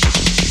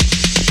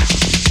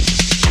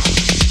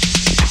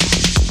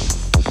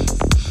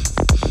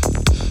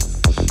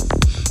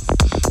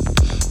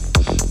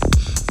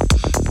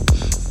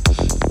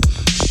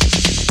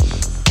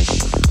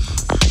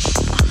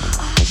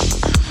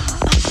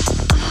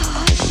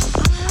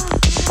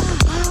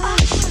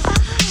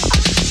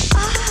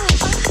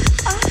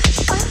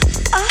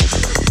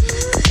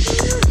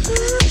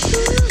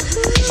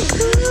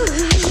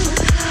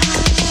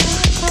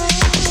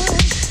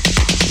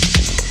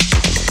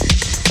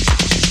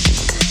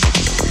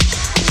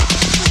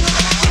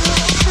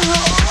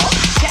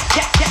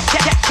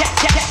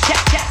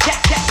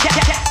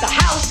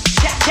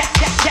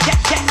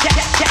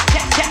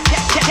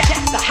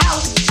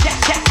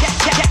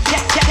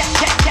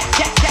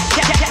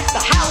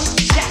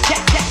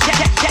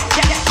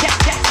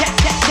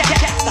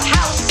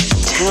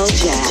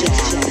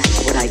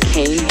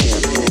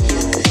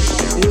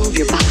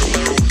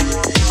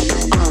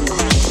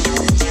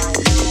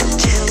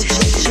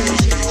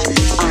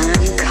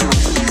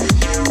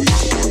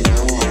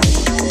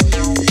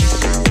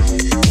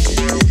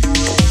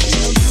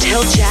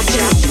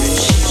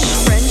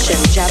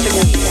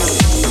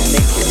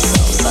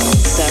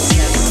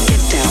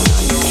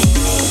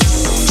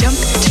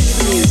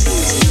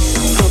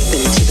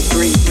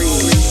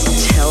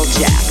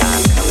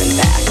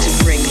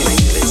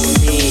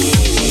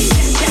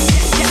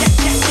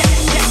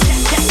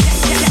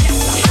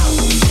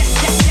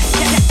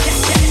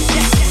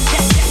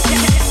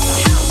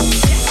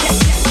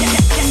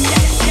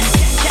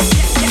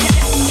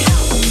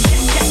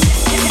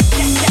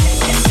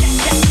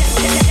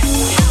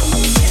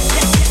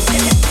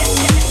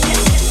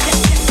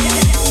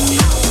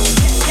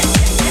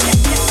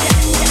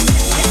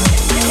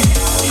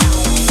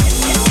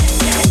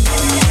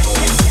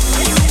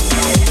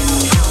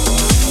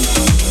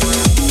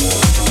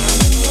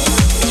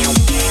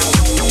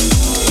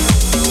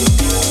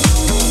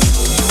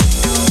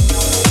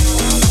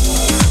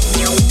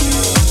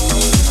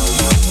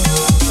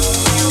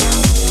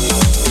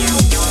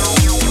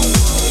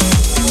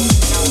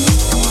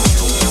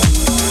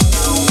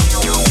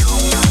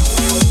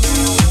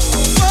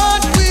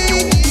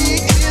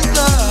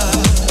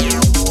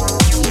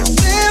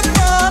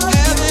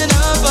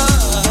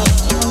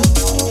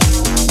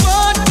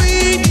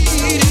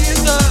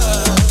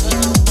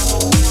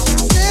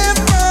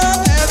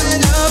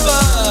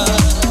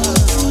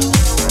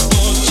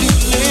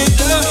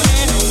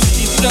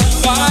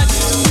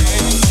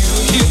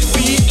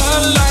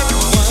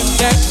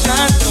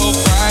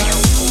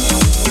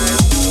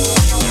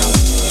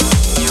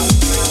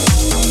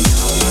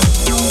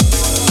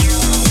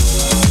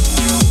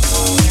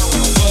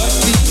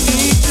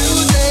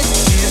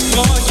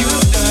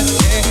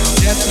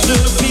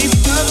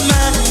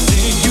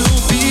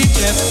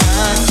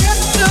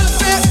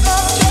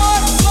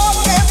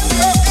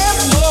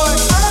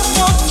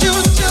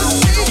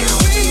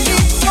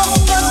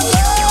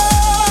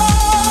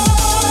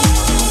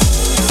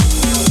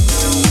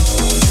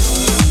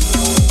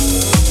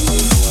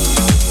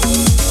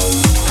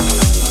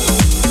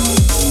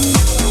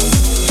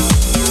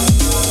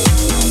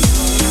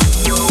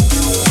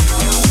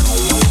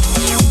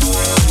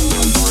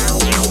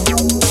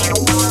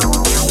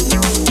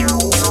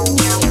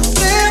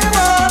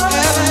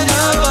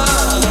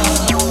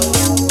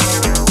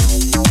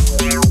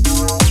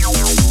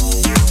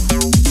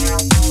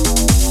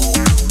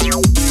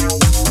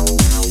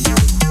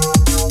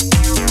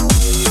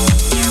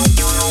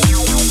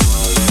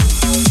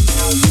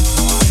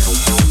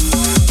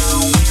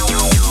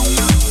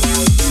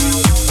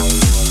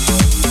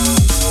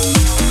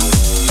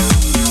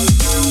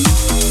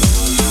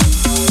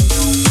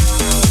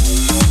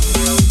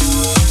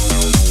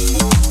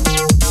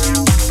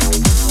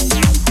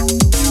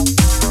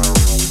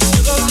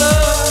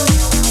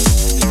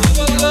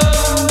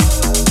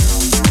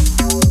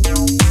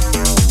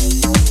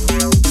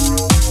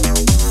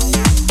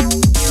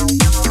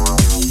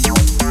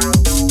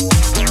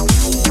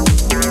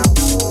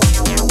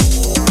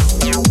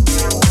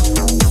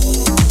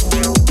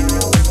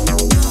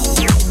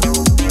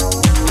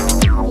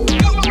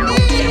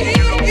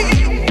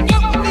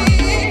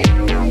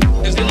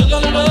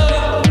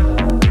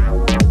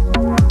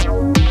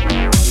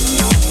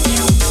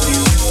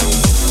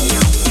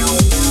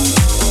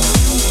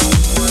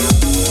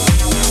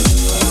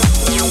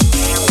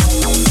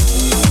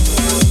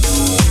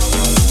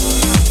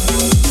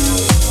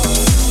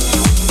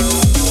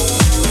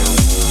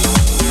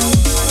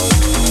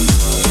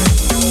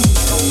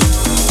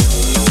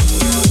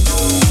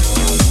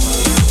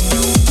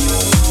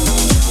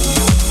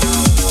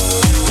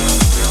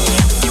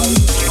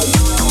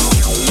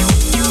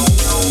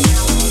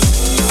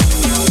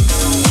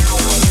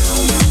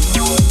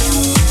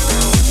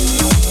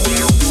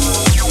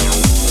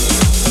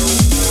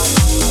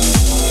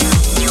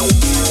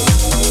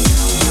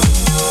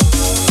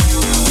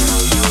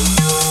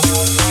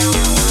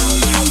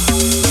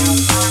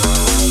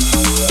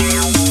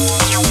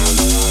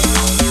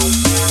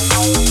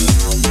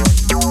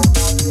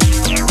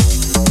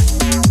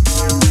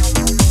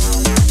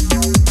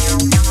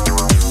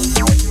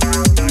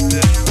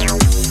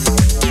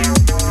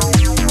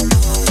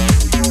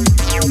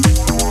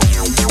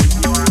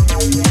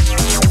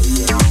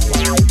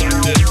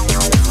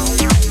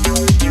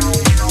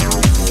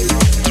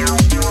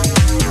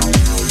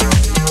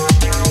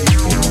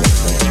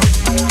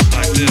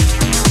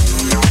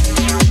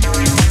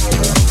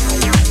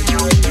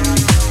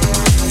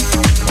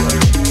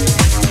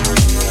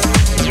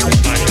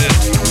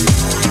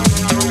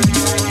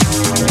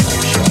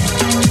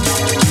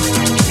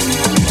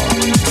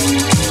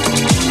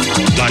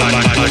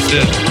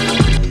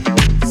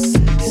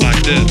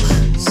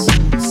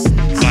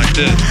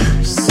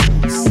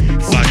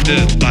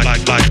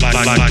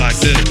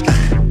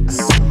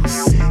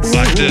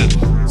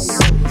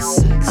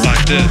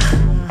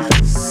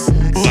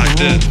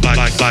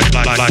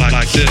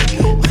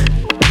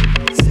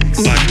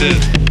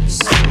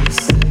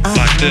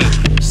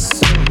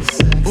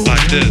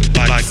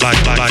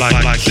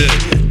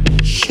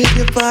 Shake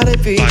your body,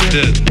 baby.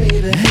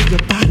 Hey, your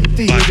body,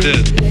 baby.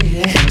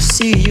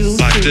 See you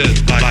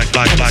free.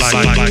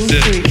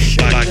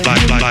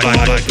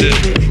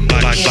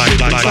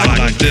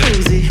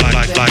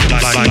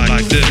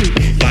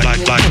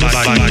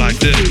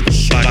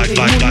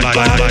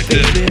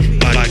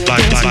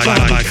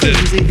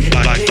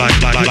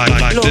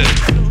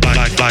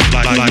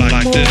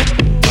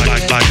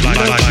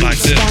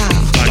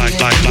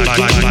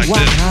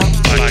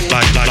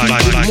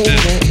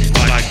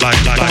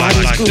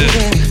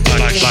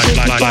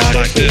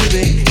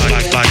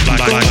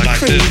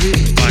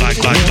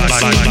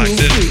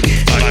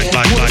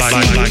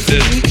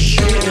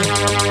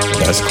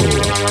 That's cool,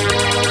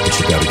 but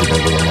you gotta get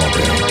that little more,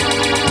 baby.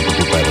 You can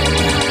do better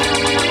than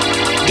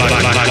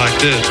that. Like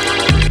this.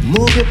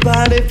 Move your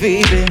body,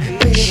 baby.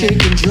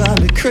 Shake and drive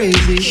me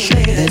crazy.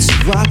 Let's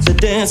rock the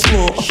dance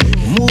floor.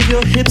 Move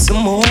your hips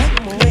some more.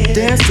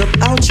 Dance up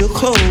out your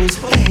clothes.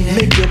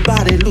 Make your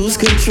body lose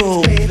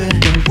control.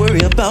 Don't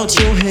worry about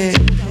your head,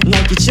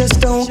 like you just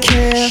don't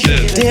care.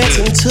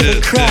 Dancing to the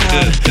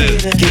crowd.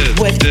 Get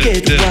wet,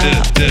 get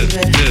wild.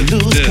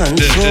 Lose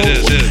control.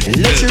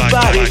 Let your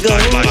body go.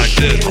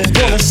 I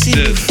wanna see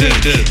you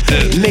freak.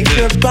 Make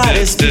your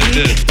body speak.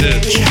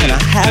 Can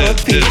I have a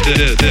peek?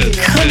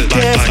 Come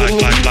dance with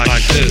me.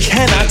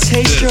 Can I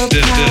taste your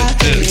pie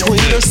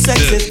between your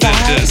sexy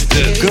thighs?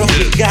 Girl,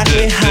 you got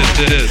me high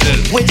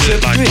with your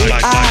pretty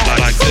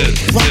eyes.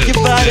 Rock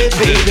your body,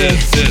 baby.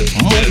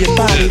 Move your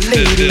body,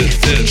 lady.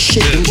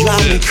 Shake and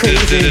drive me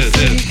crazy.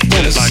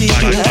 Wanna see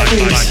you like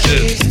this.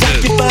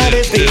 Rock your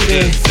body,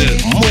 baby.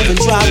 Move and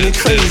drive me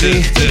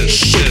crazy.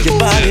 Shake your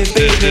body,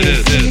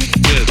 baby.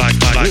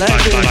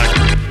 Like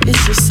this.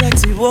 It's your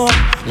sexy walk.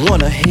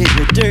 Wanna hear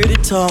your dirty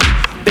talk.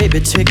 Baby,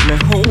 take me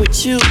home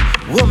with you.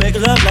 We'll make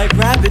love like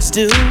rabbits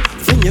do.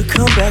 Then you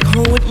come back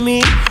home with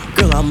me.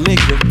 Girl, I'll make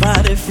your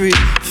body free.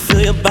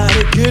 Feel your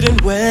body good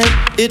and wet.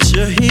 It's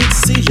your heat,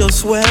 see your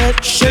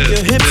sweat. Shake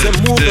your hips and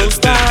move those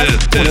thighs.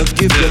 Wanna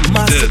give you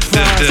my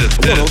surprise.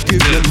 Wanna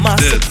give you my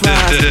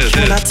surprise.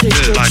 Can I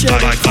taste your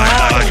cherry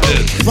pie?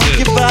 Rock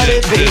your body,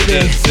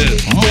 baby.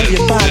 Move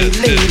your body,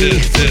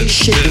 lady.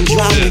 Shake and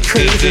drive me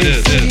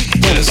crazy.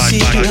 Wanna see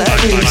you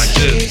like this.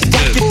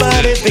 Rock your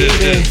body,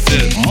 baby.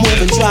 Move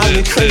and drive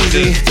me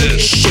crazy.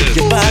 Shake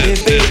your body,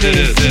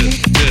 baby.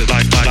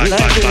 Like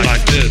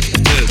this.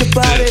 Rock your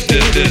body,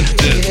 baby.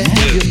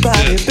 Move your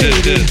body,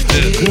 baby.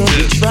 Girl,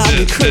 you drive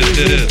me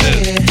crazy.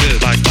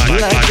 Like this. Like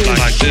your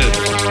eyes.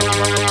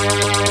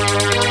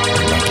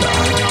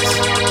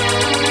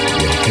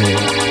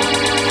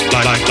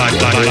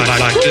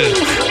 Like this.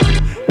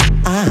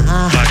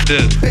 Like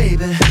this.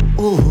 Baby.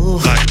 Ooh.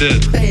 Like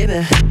this.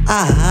 Baby.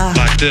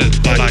 Like this.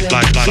 Like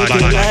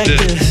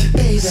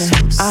this.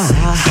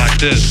 Like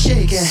this.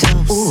 Shake it.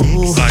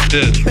 Ooh. Like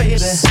this. Baby.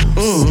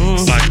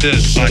 Like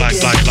this. Like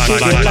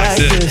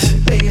this.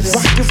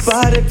 Rock your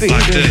body, baby.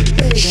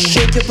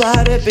 Shake your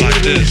body,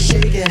 baby.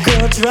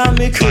 Girl, drive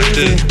me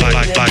crazy.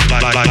 Like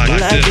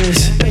this.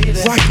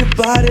 Rock your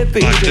body,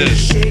 baby.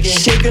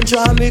 Shake and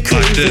drive me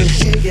crazy.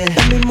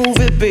 Let me move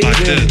it, baby.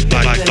 Like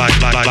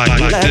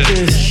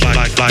this.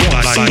 Like this.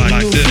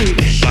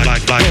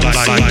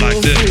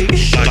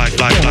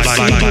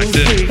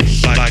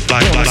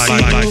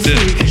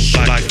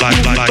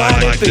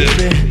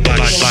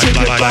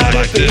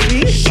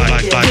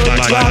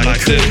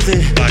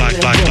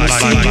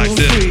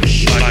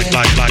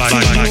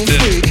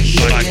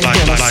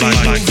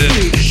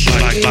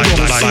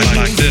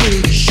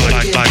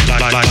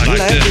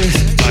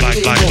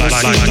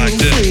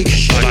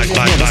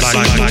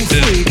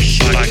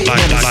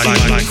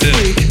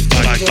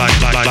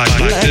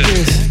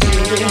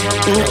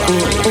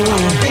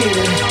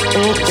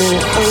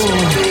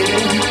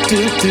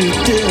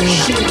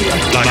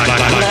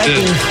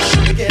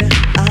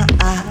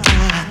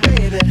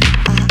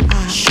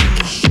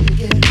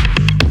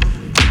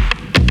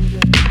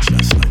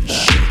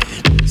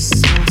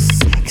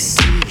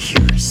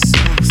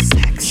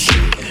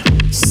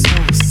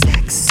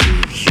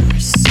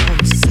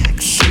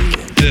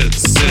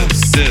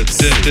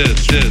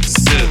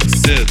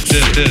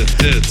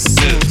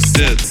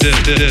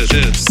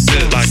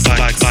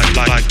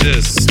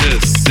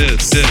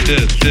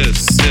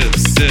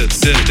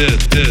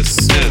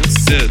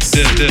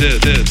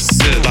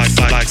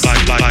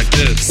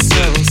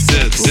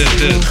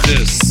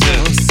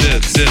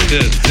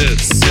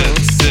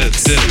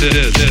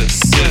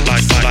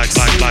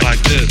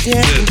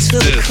 Dancing to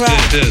the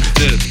crowd.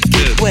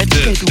 Get wet,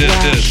 get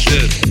wild.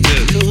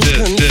 Lose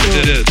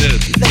control.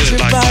 Let your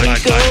body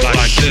go.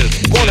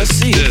 Wanna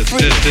see you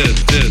free.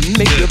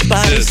 Make your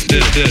body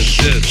speak.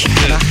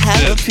 Can I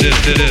have a peek?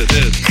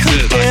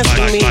 Come dance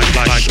with me.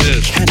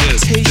 Can I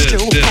taste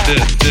your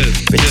pie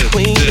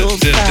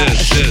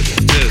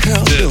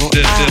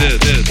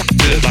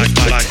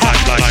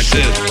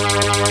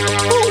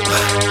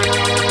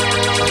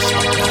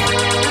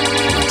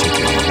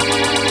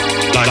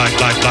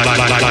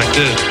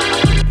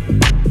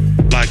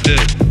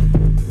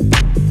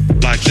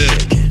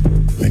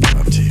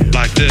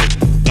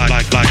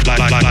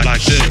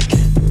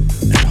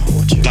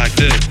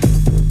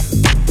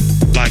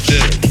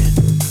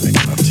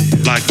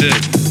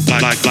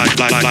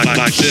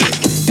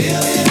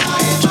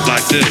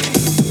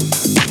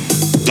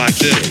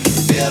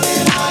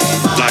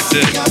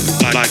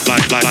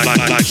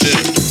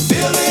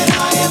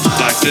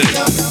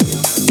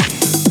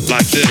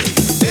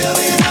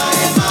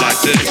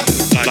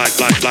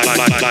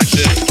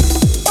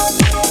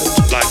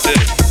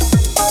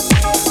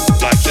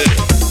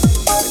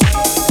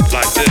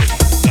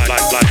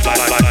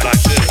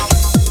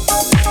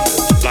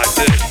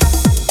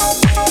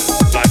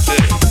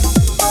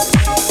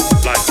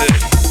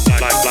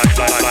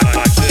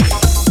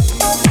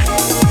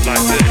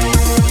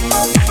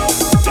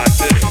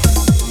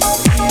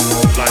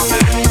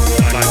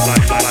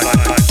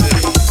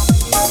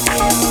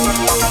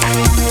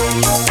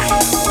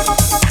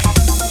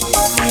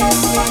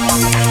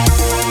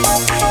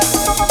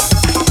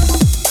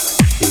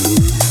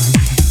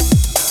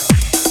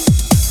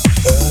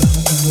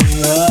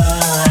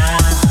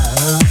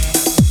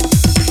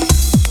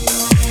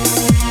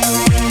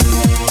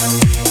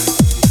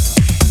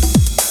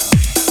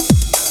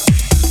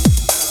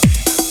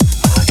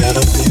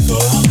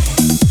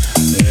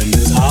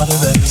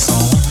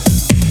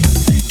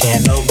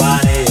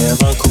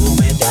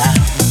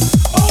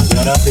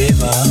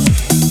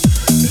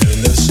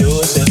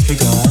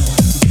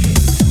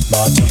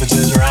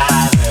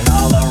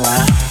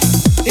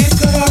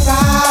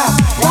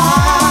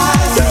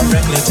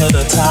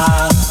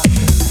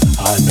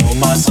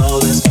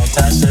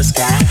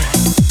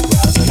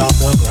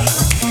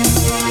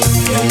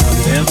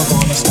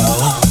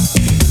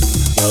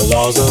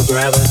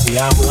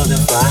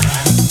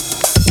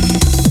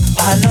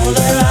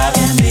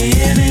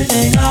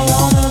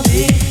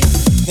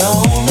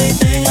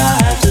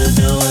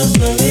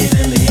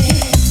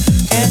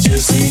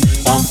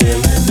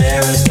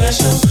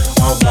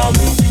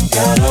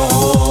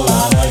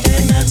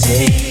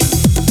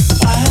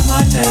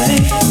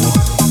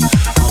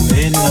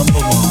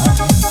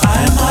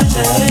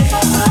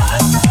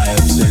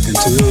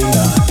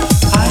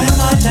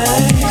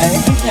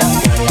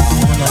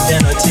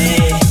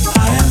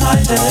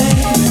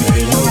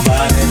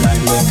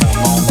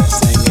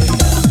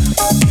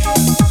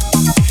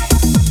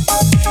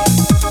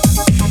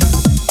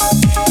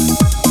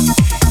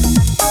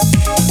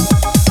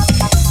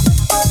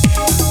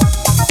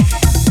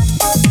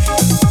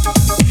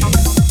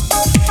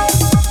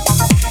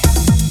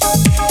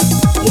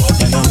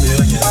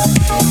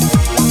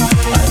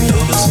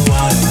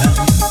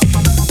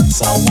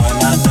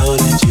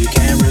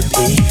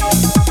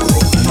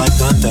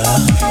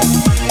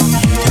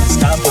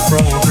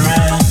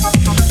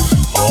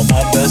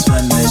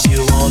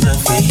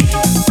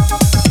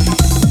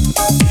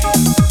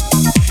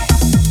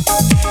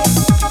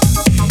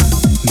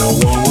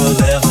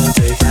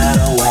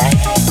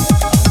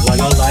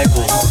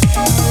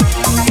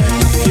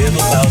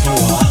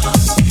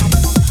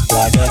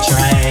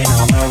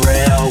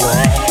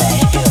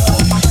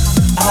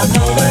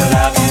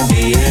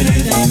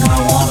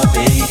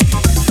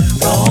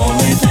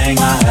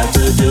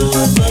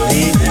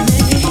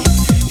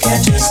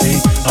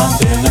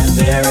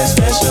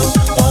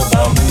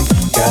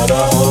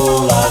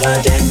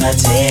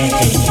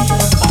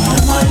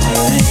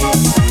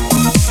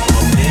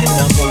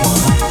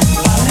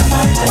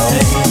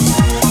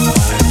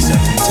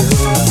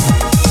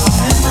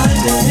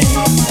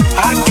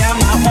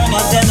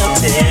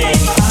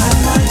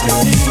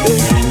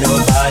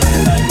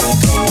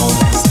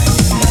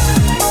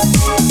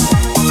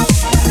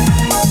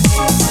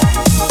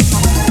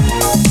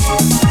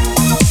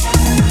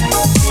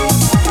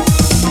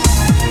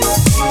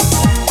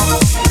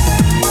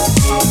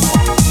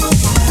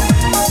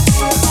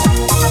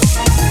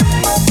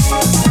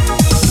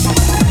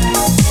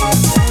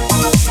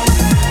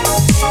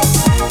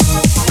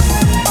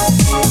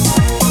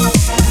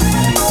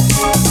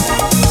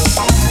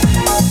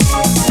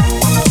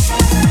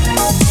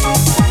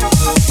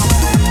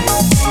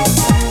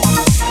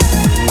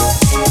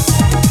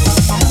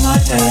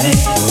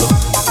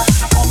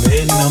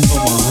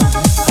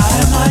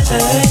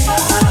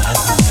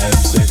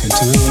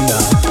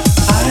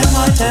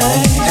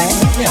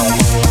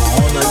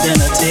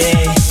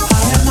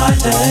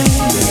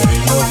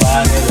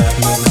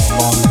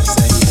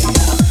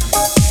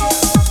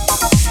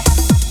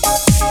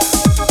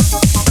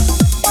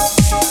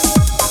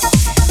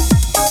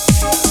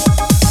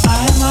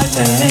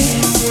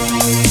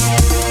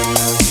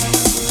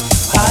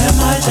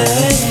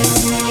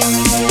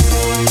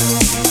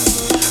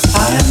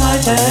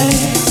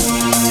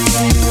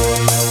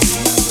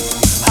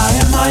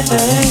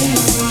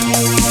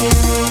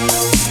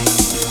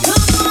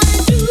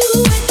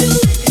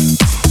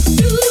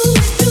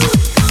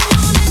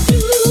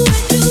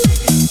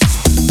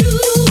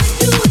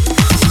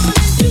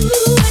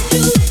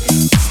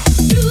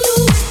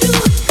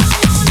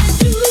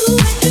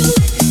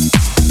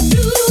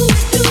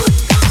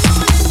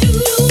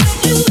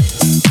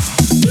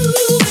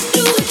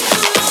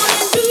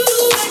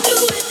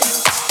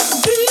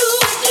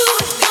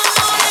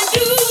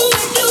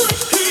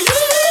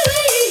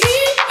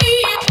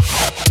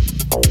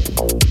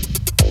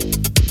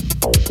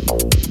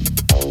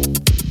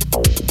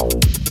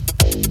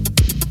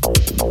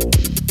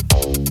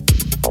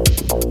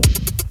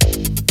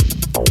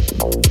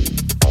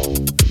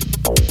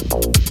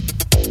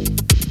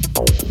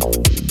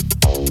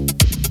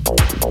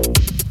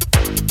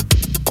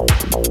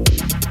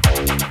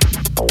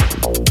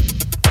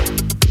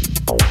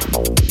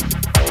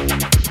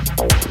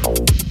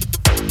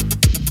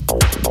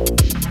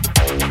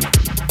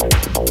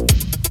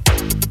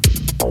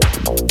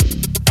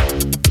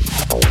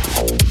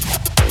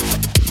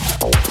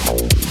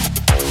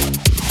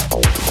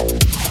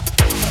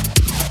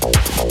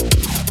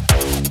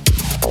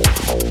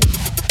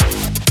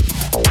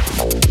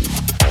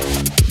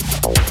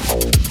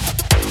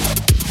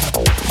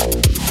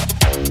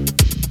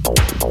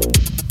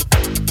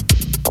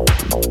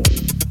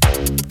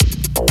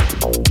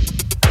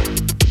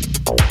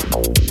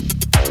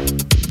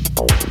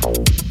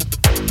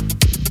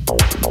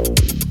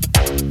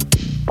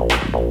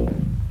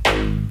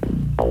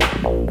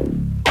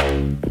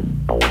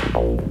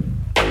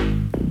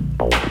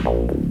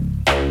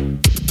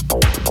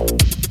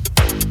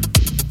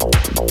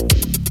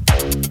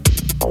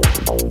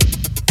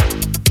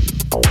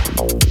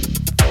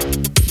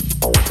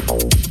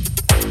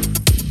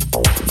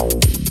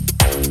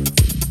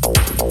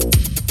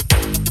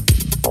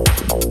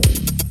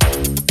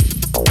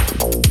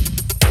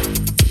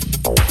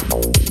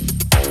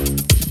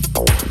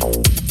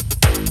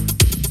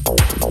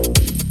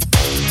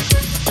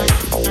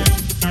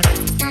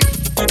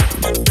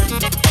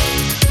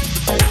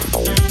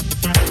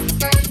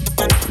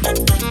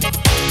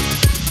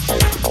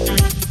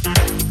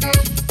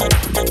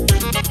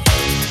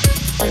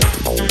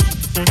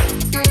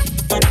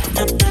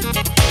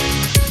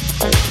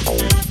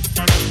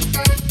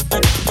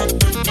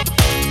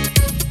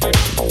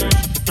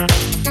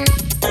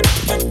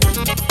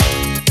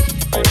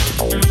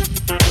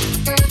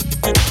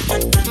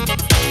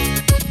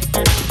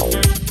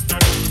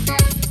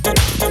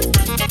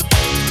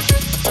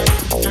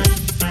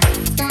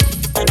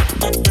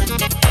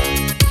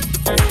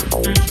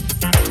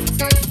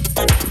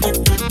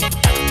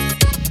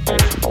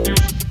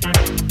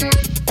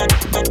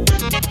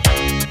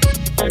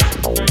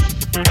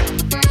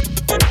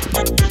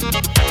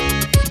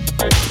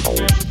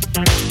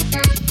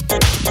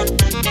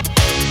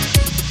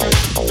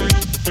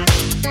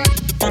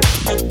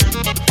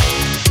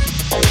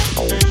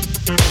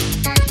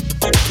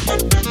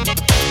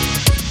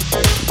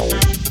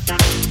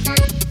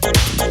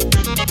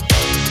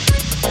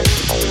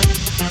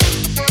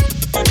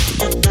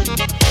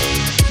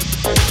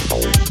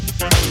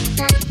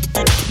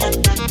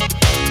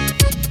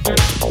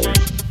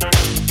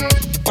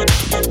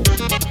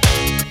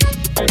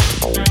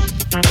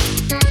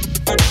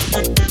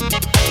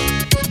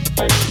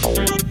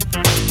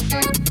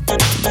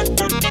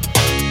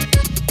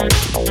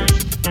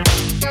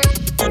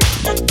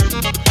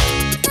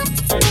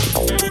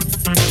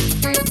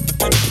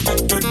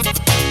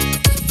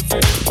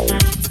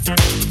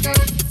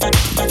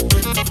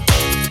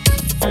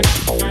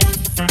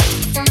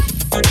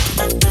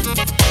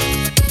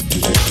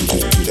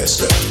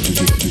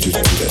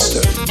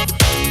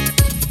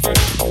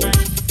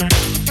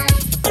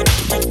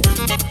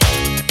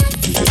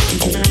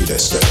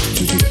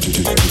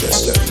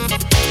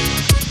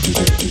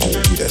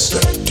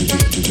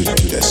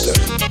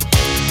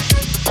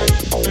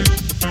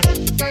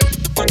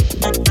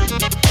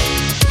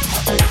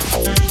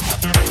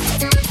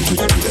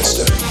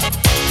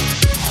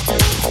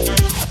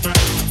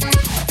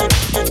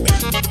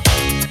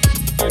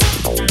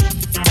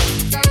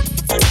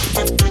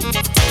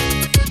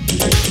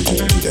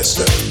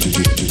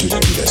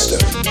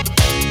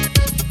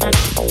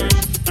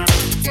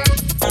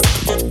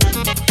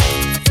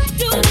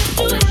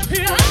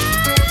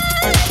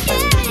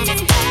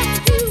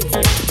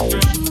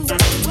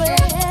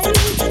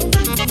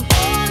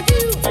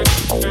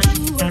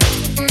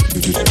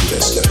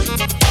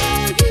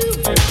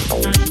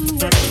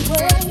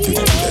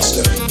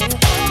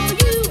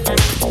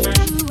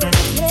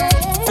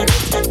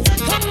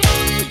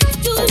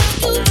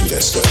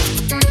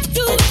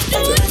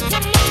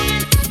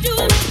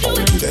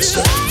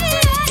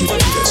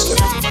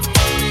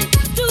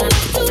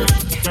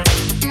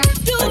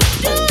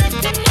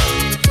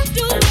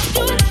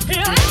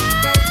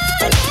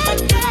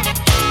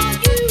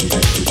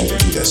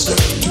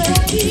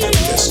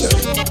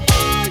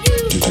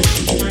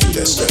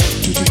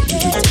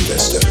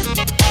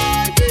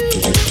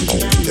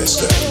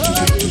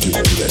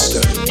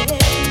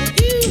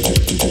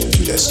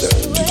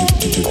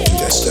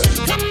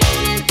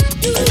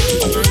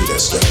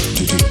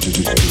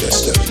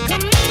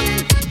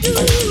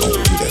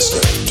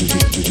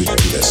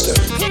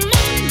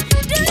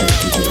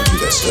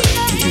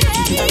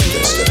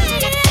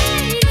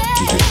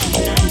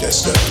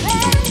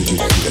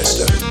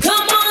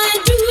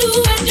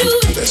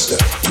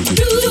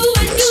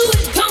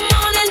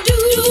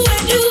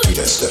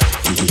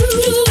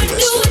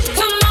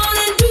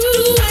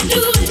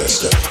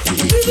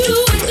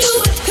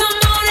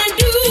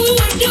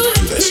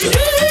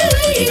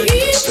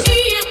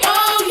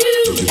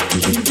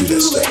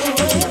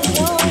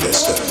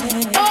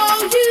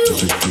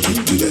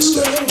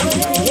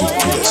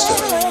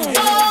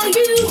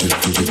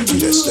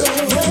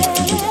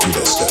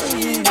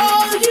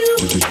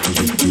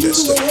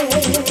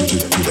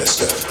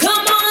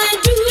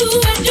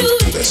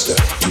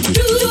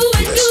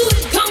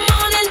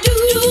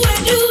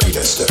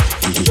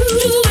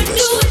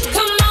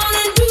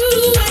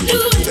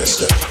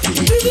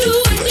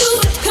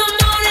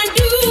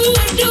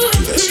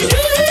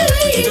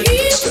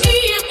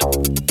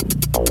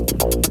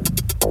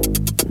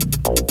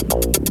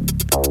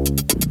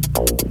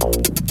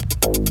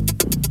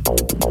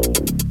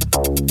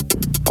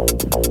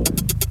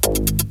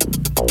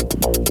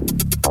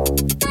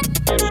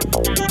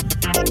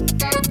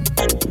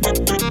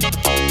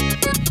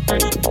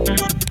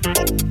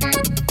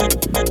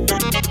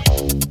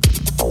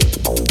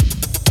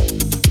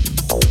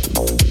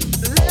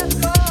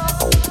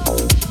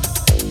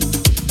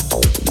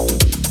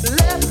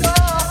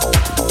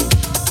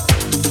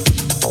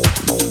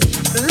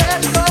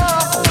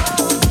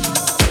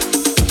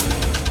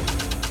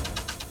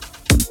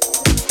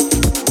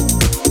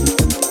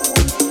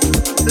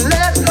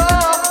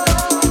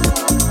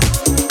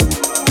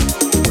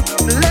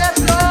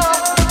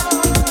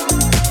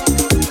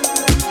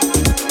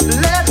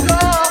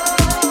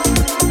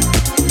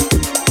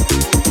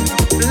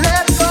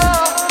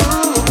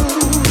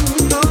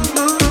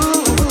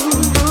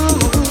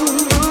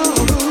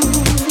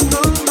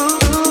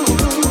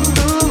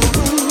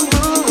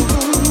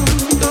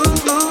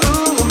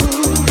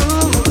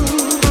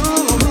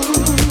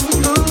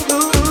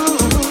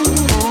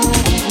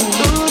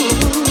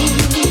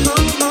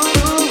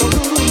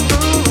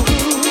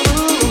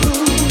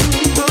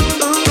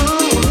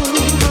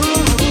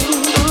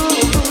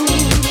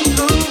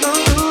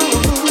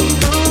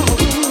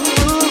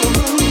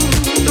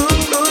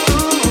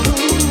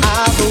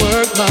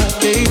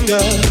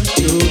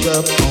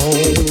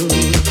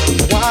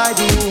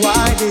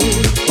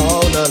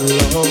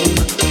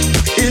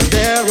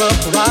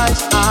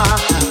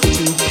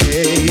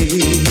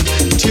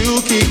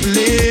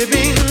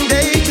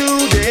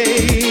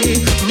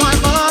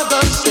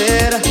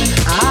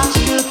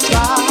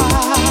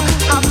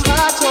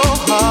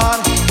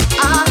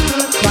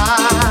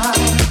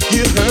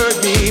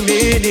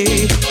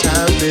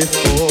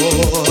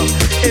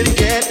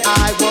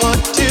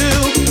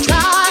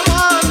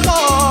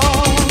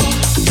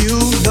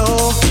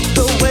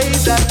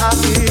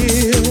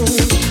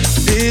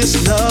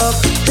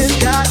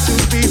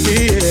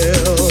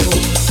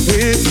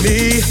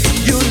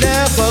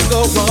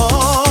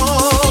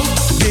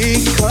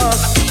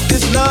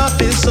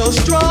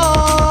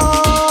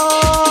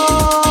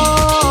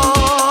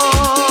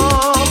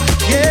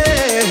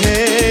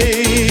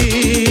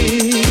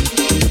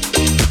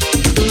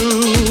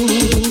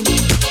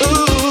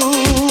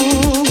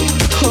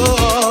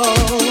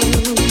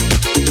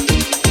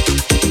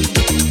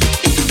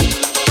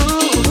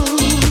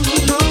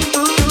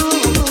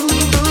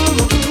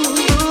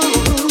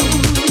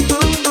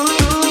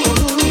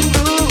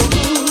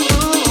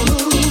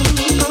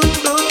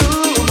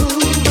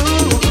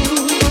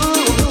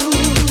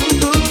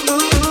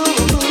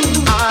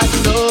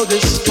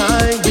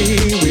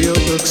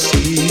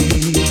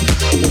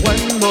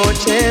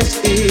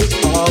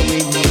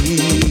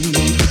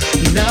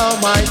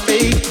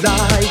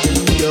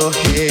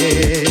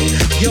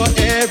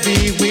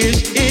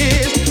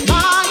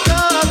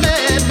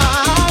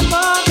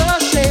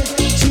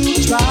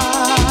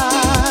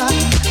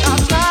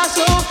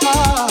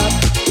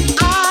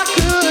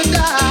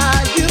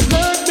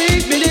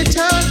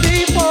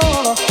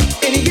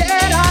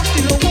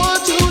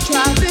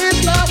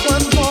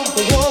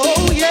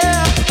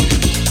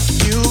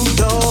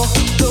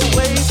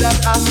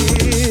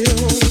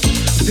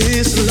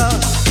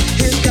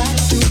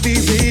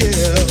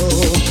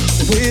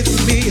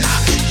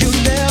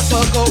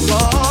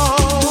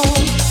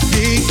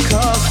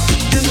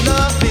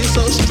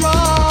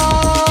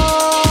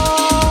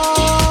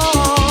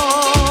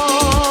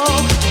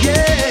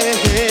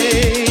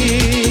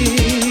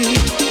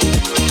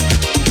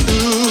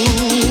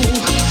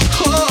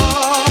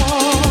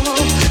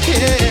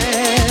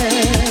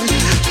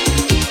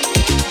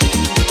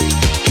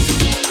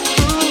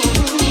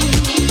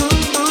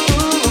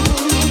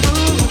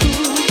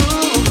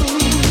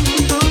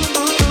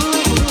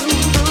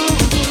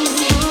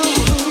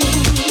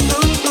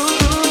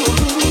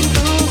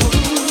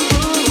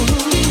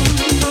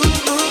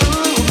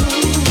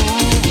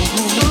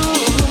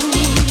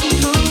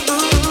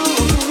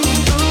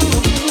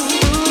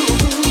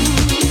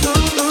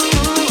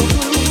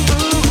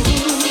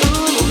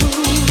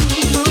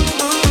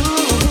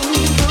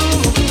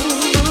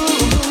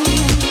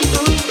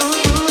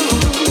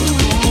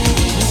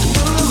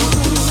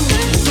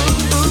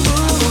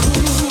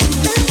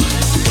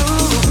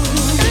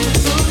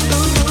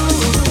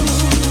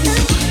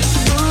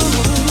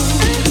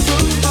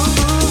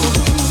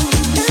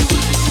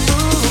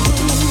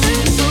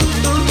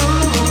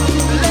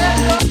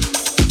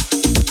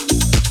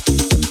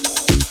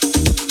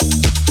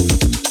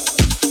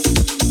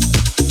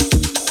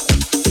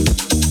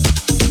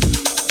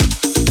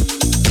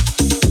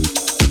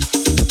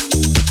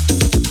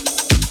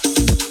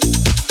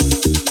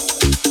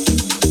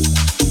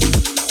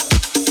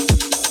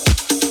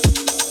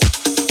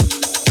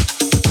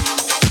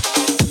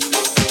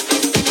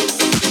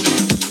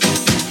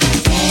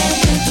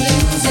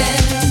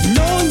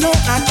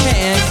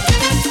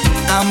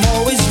I'm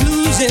always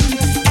losing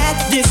at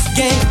this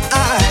game.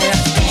 I am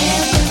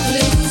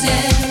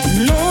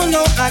losing.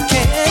 No, I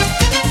can't.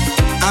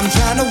 I'm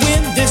trying to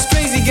win this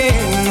crazy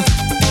game.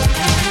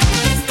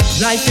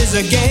 Life is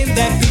a game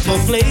that people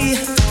play.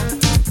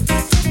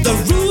 The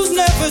rules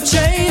never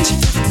change.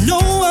 No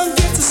one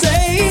gets to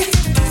say,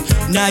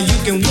 now you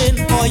can win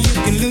or you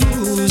can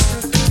lose.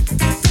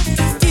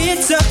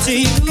 It's up to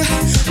you,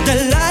 the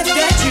life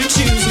that you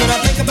choose. When I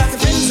think about the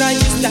friends I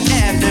used to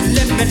have that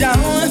let me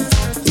down,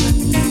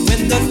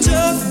 when the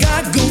tough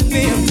got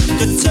going,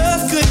 the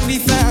tough couldn't be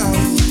found,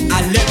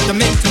 I let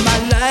them into my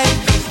life.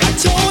 I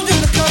told them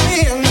to come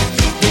in,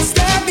 they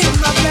stabbed me in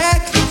my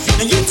back,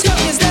 and you tell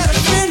me is that a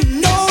friend?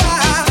 No,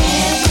 I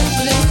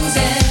can't lose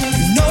it.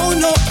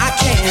 No, I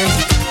can't.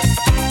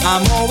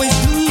 I'm always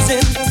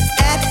losing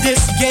at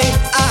this game.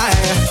 I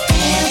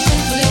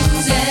can't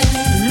lose it.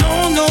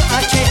 No,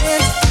 I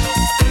can't.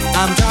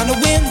 I'm trying to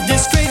win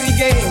this crazy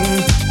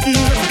game.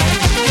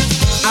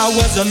 I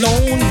was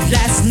alone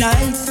last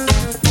night.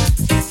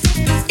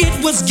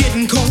 It was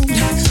getting cold,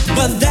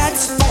 but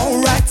that's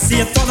alright. See,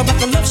 I thought about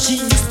the love she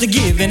used to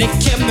give, and it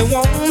kept me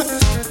warm.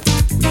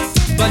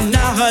 But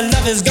now her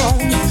love is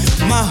gone.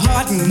 My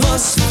heart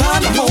must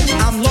find a home.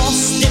 I'm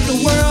lost in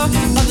the world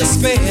of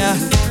despair.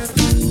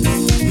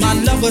 My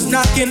love was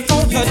knocking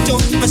on her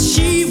door, but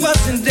she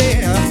wasn't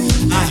there.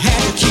 I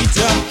had a key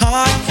to her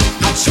heart.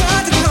 I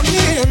tried to come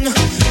in,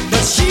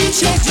 but she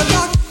changed the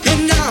lock,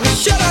 and now I'm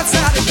shut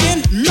outside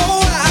again. No,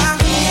 I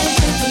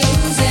can't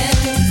lose it.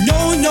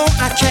 No,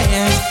 I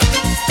can't.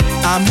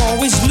 I'm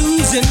always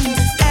losing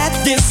at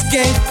this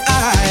game.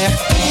 I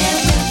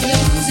can't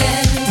lose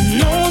it.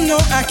 No,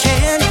 I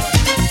can't.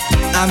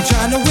 I'm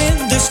trying to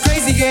win this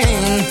crazy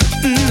game.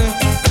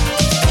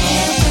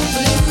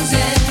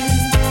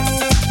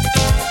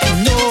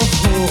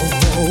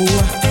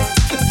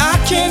 I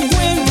can't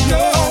win,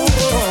 no.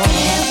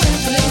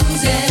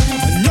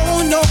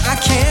 No, I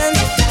can't.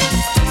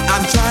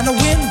 I'm trying to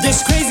win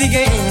this crazy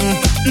game.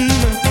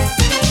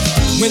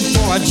 Went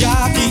for a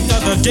job the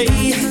other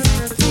day.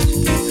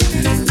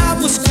 I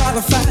was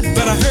qualified,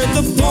 but I heard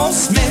the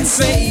boss man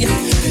say,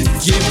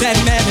 give that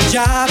man a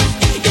job,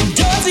 and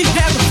does he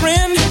have a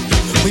friend?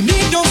 We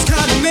need those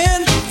kind of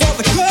men for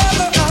the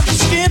color of the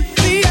skin.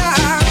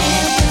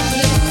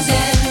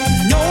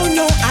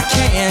 No, I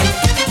can't.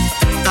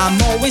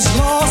 I'm always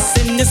lost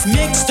in this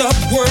mixed up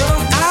world.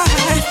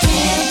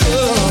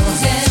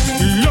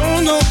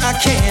 No, I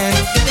can't.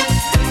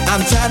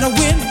 I'm trying to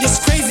win this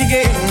crazy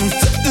game.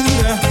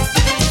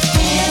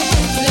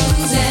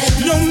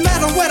 No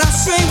matter what I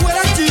say, what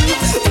I do,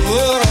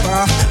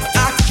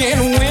 I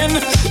can't win.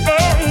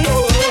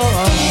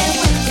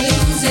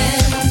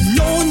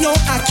 No,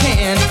 I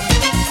can't.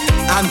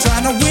 I'm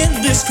trying to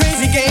win this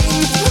crazy game.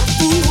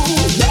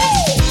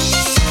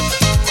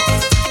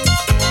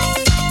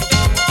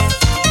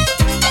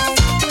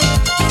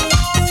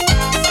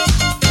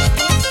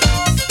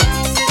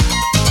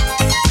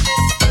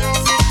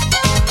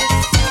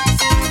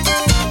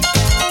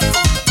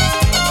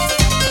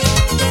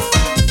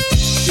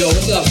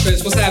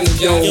 Chris, what's happening,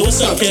 Joe? Yo,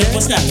 what's up, kid?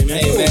 What's happening,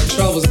 man? Hey, man,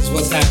 troubles is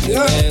what's happening,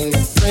 man.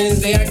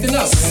 Friends, they acting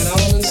up, man. I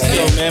don't understand.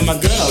 Yo, man, my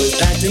girl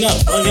is acting up,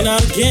 bugging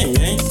out again,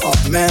 man. Oh,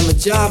 man, my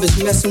job is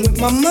messing with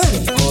my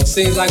money. Oh, it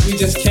seems like we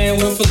just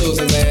can't win for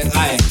losing, man.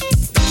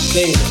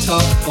 Things are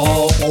tough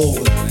all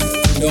over, man.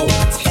 You know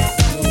it.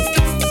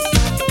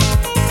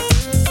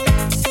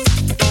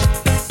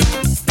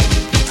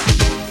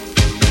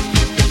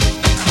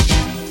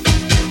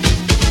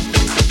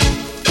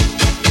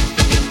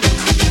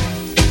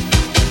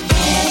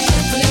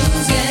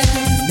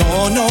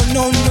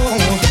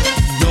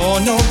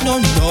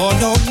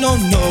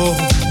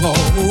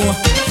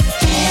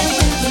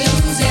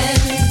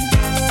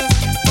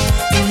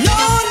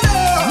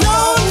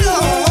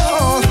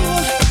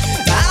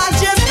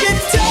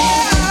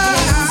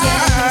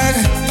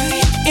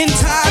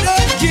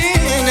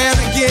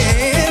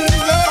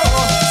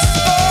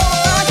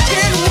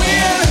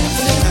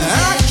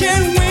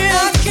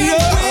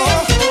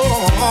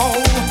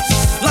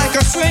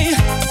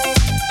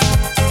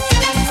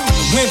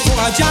 Went for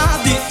a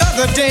job the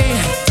other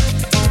day.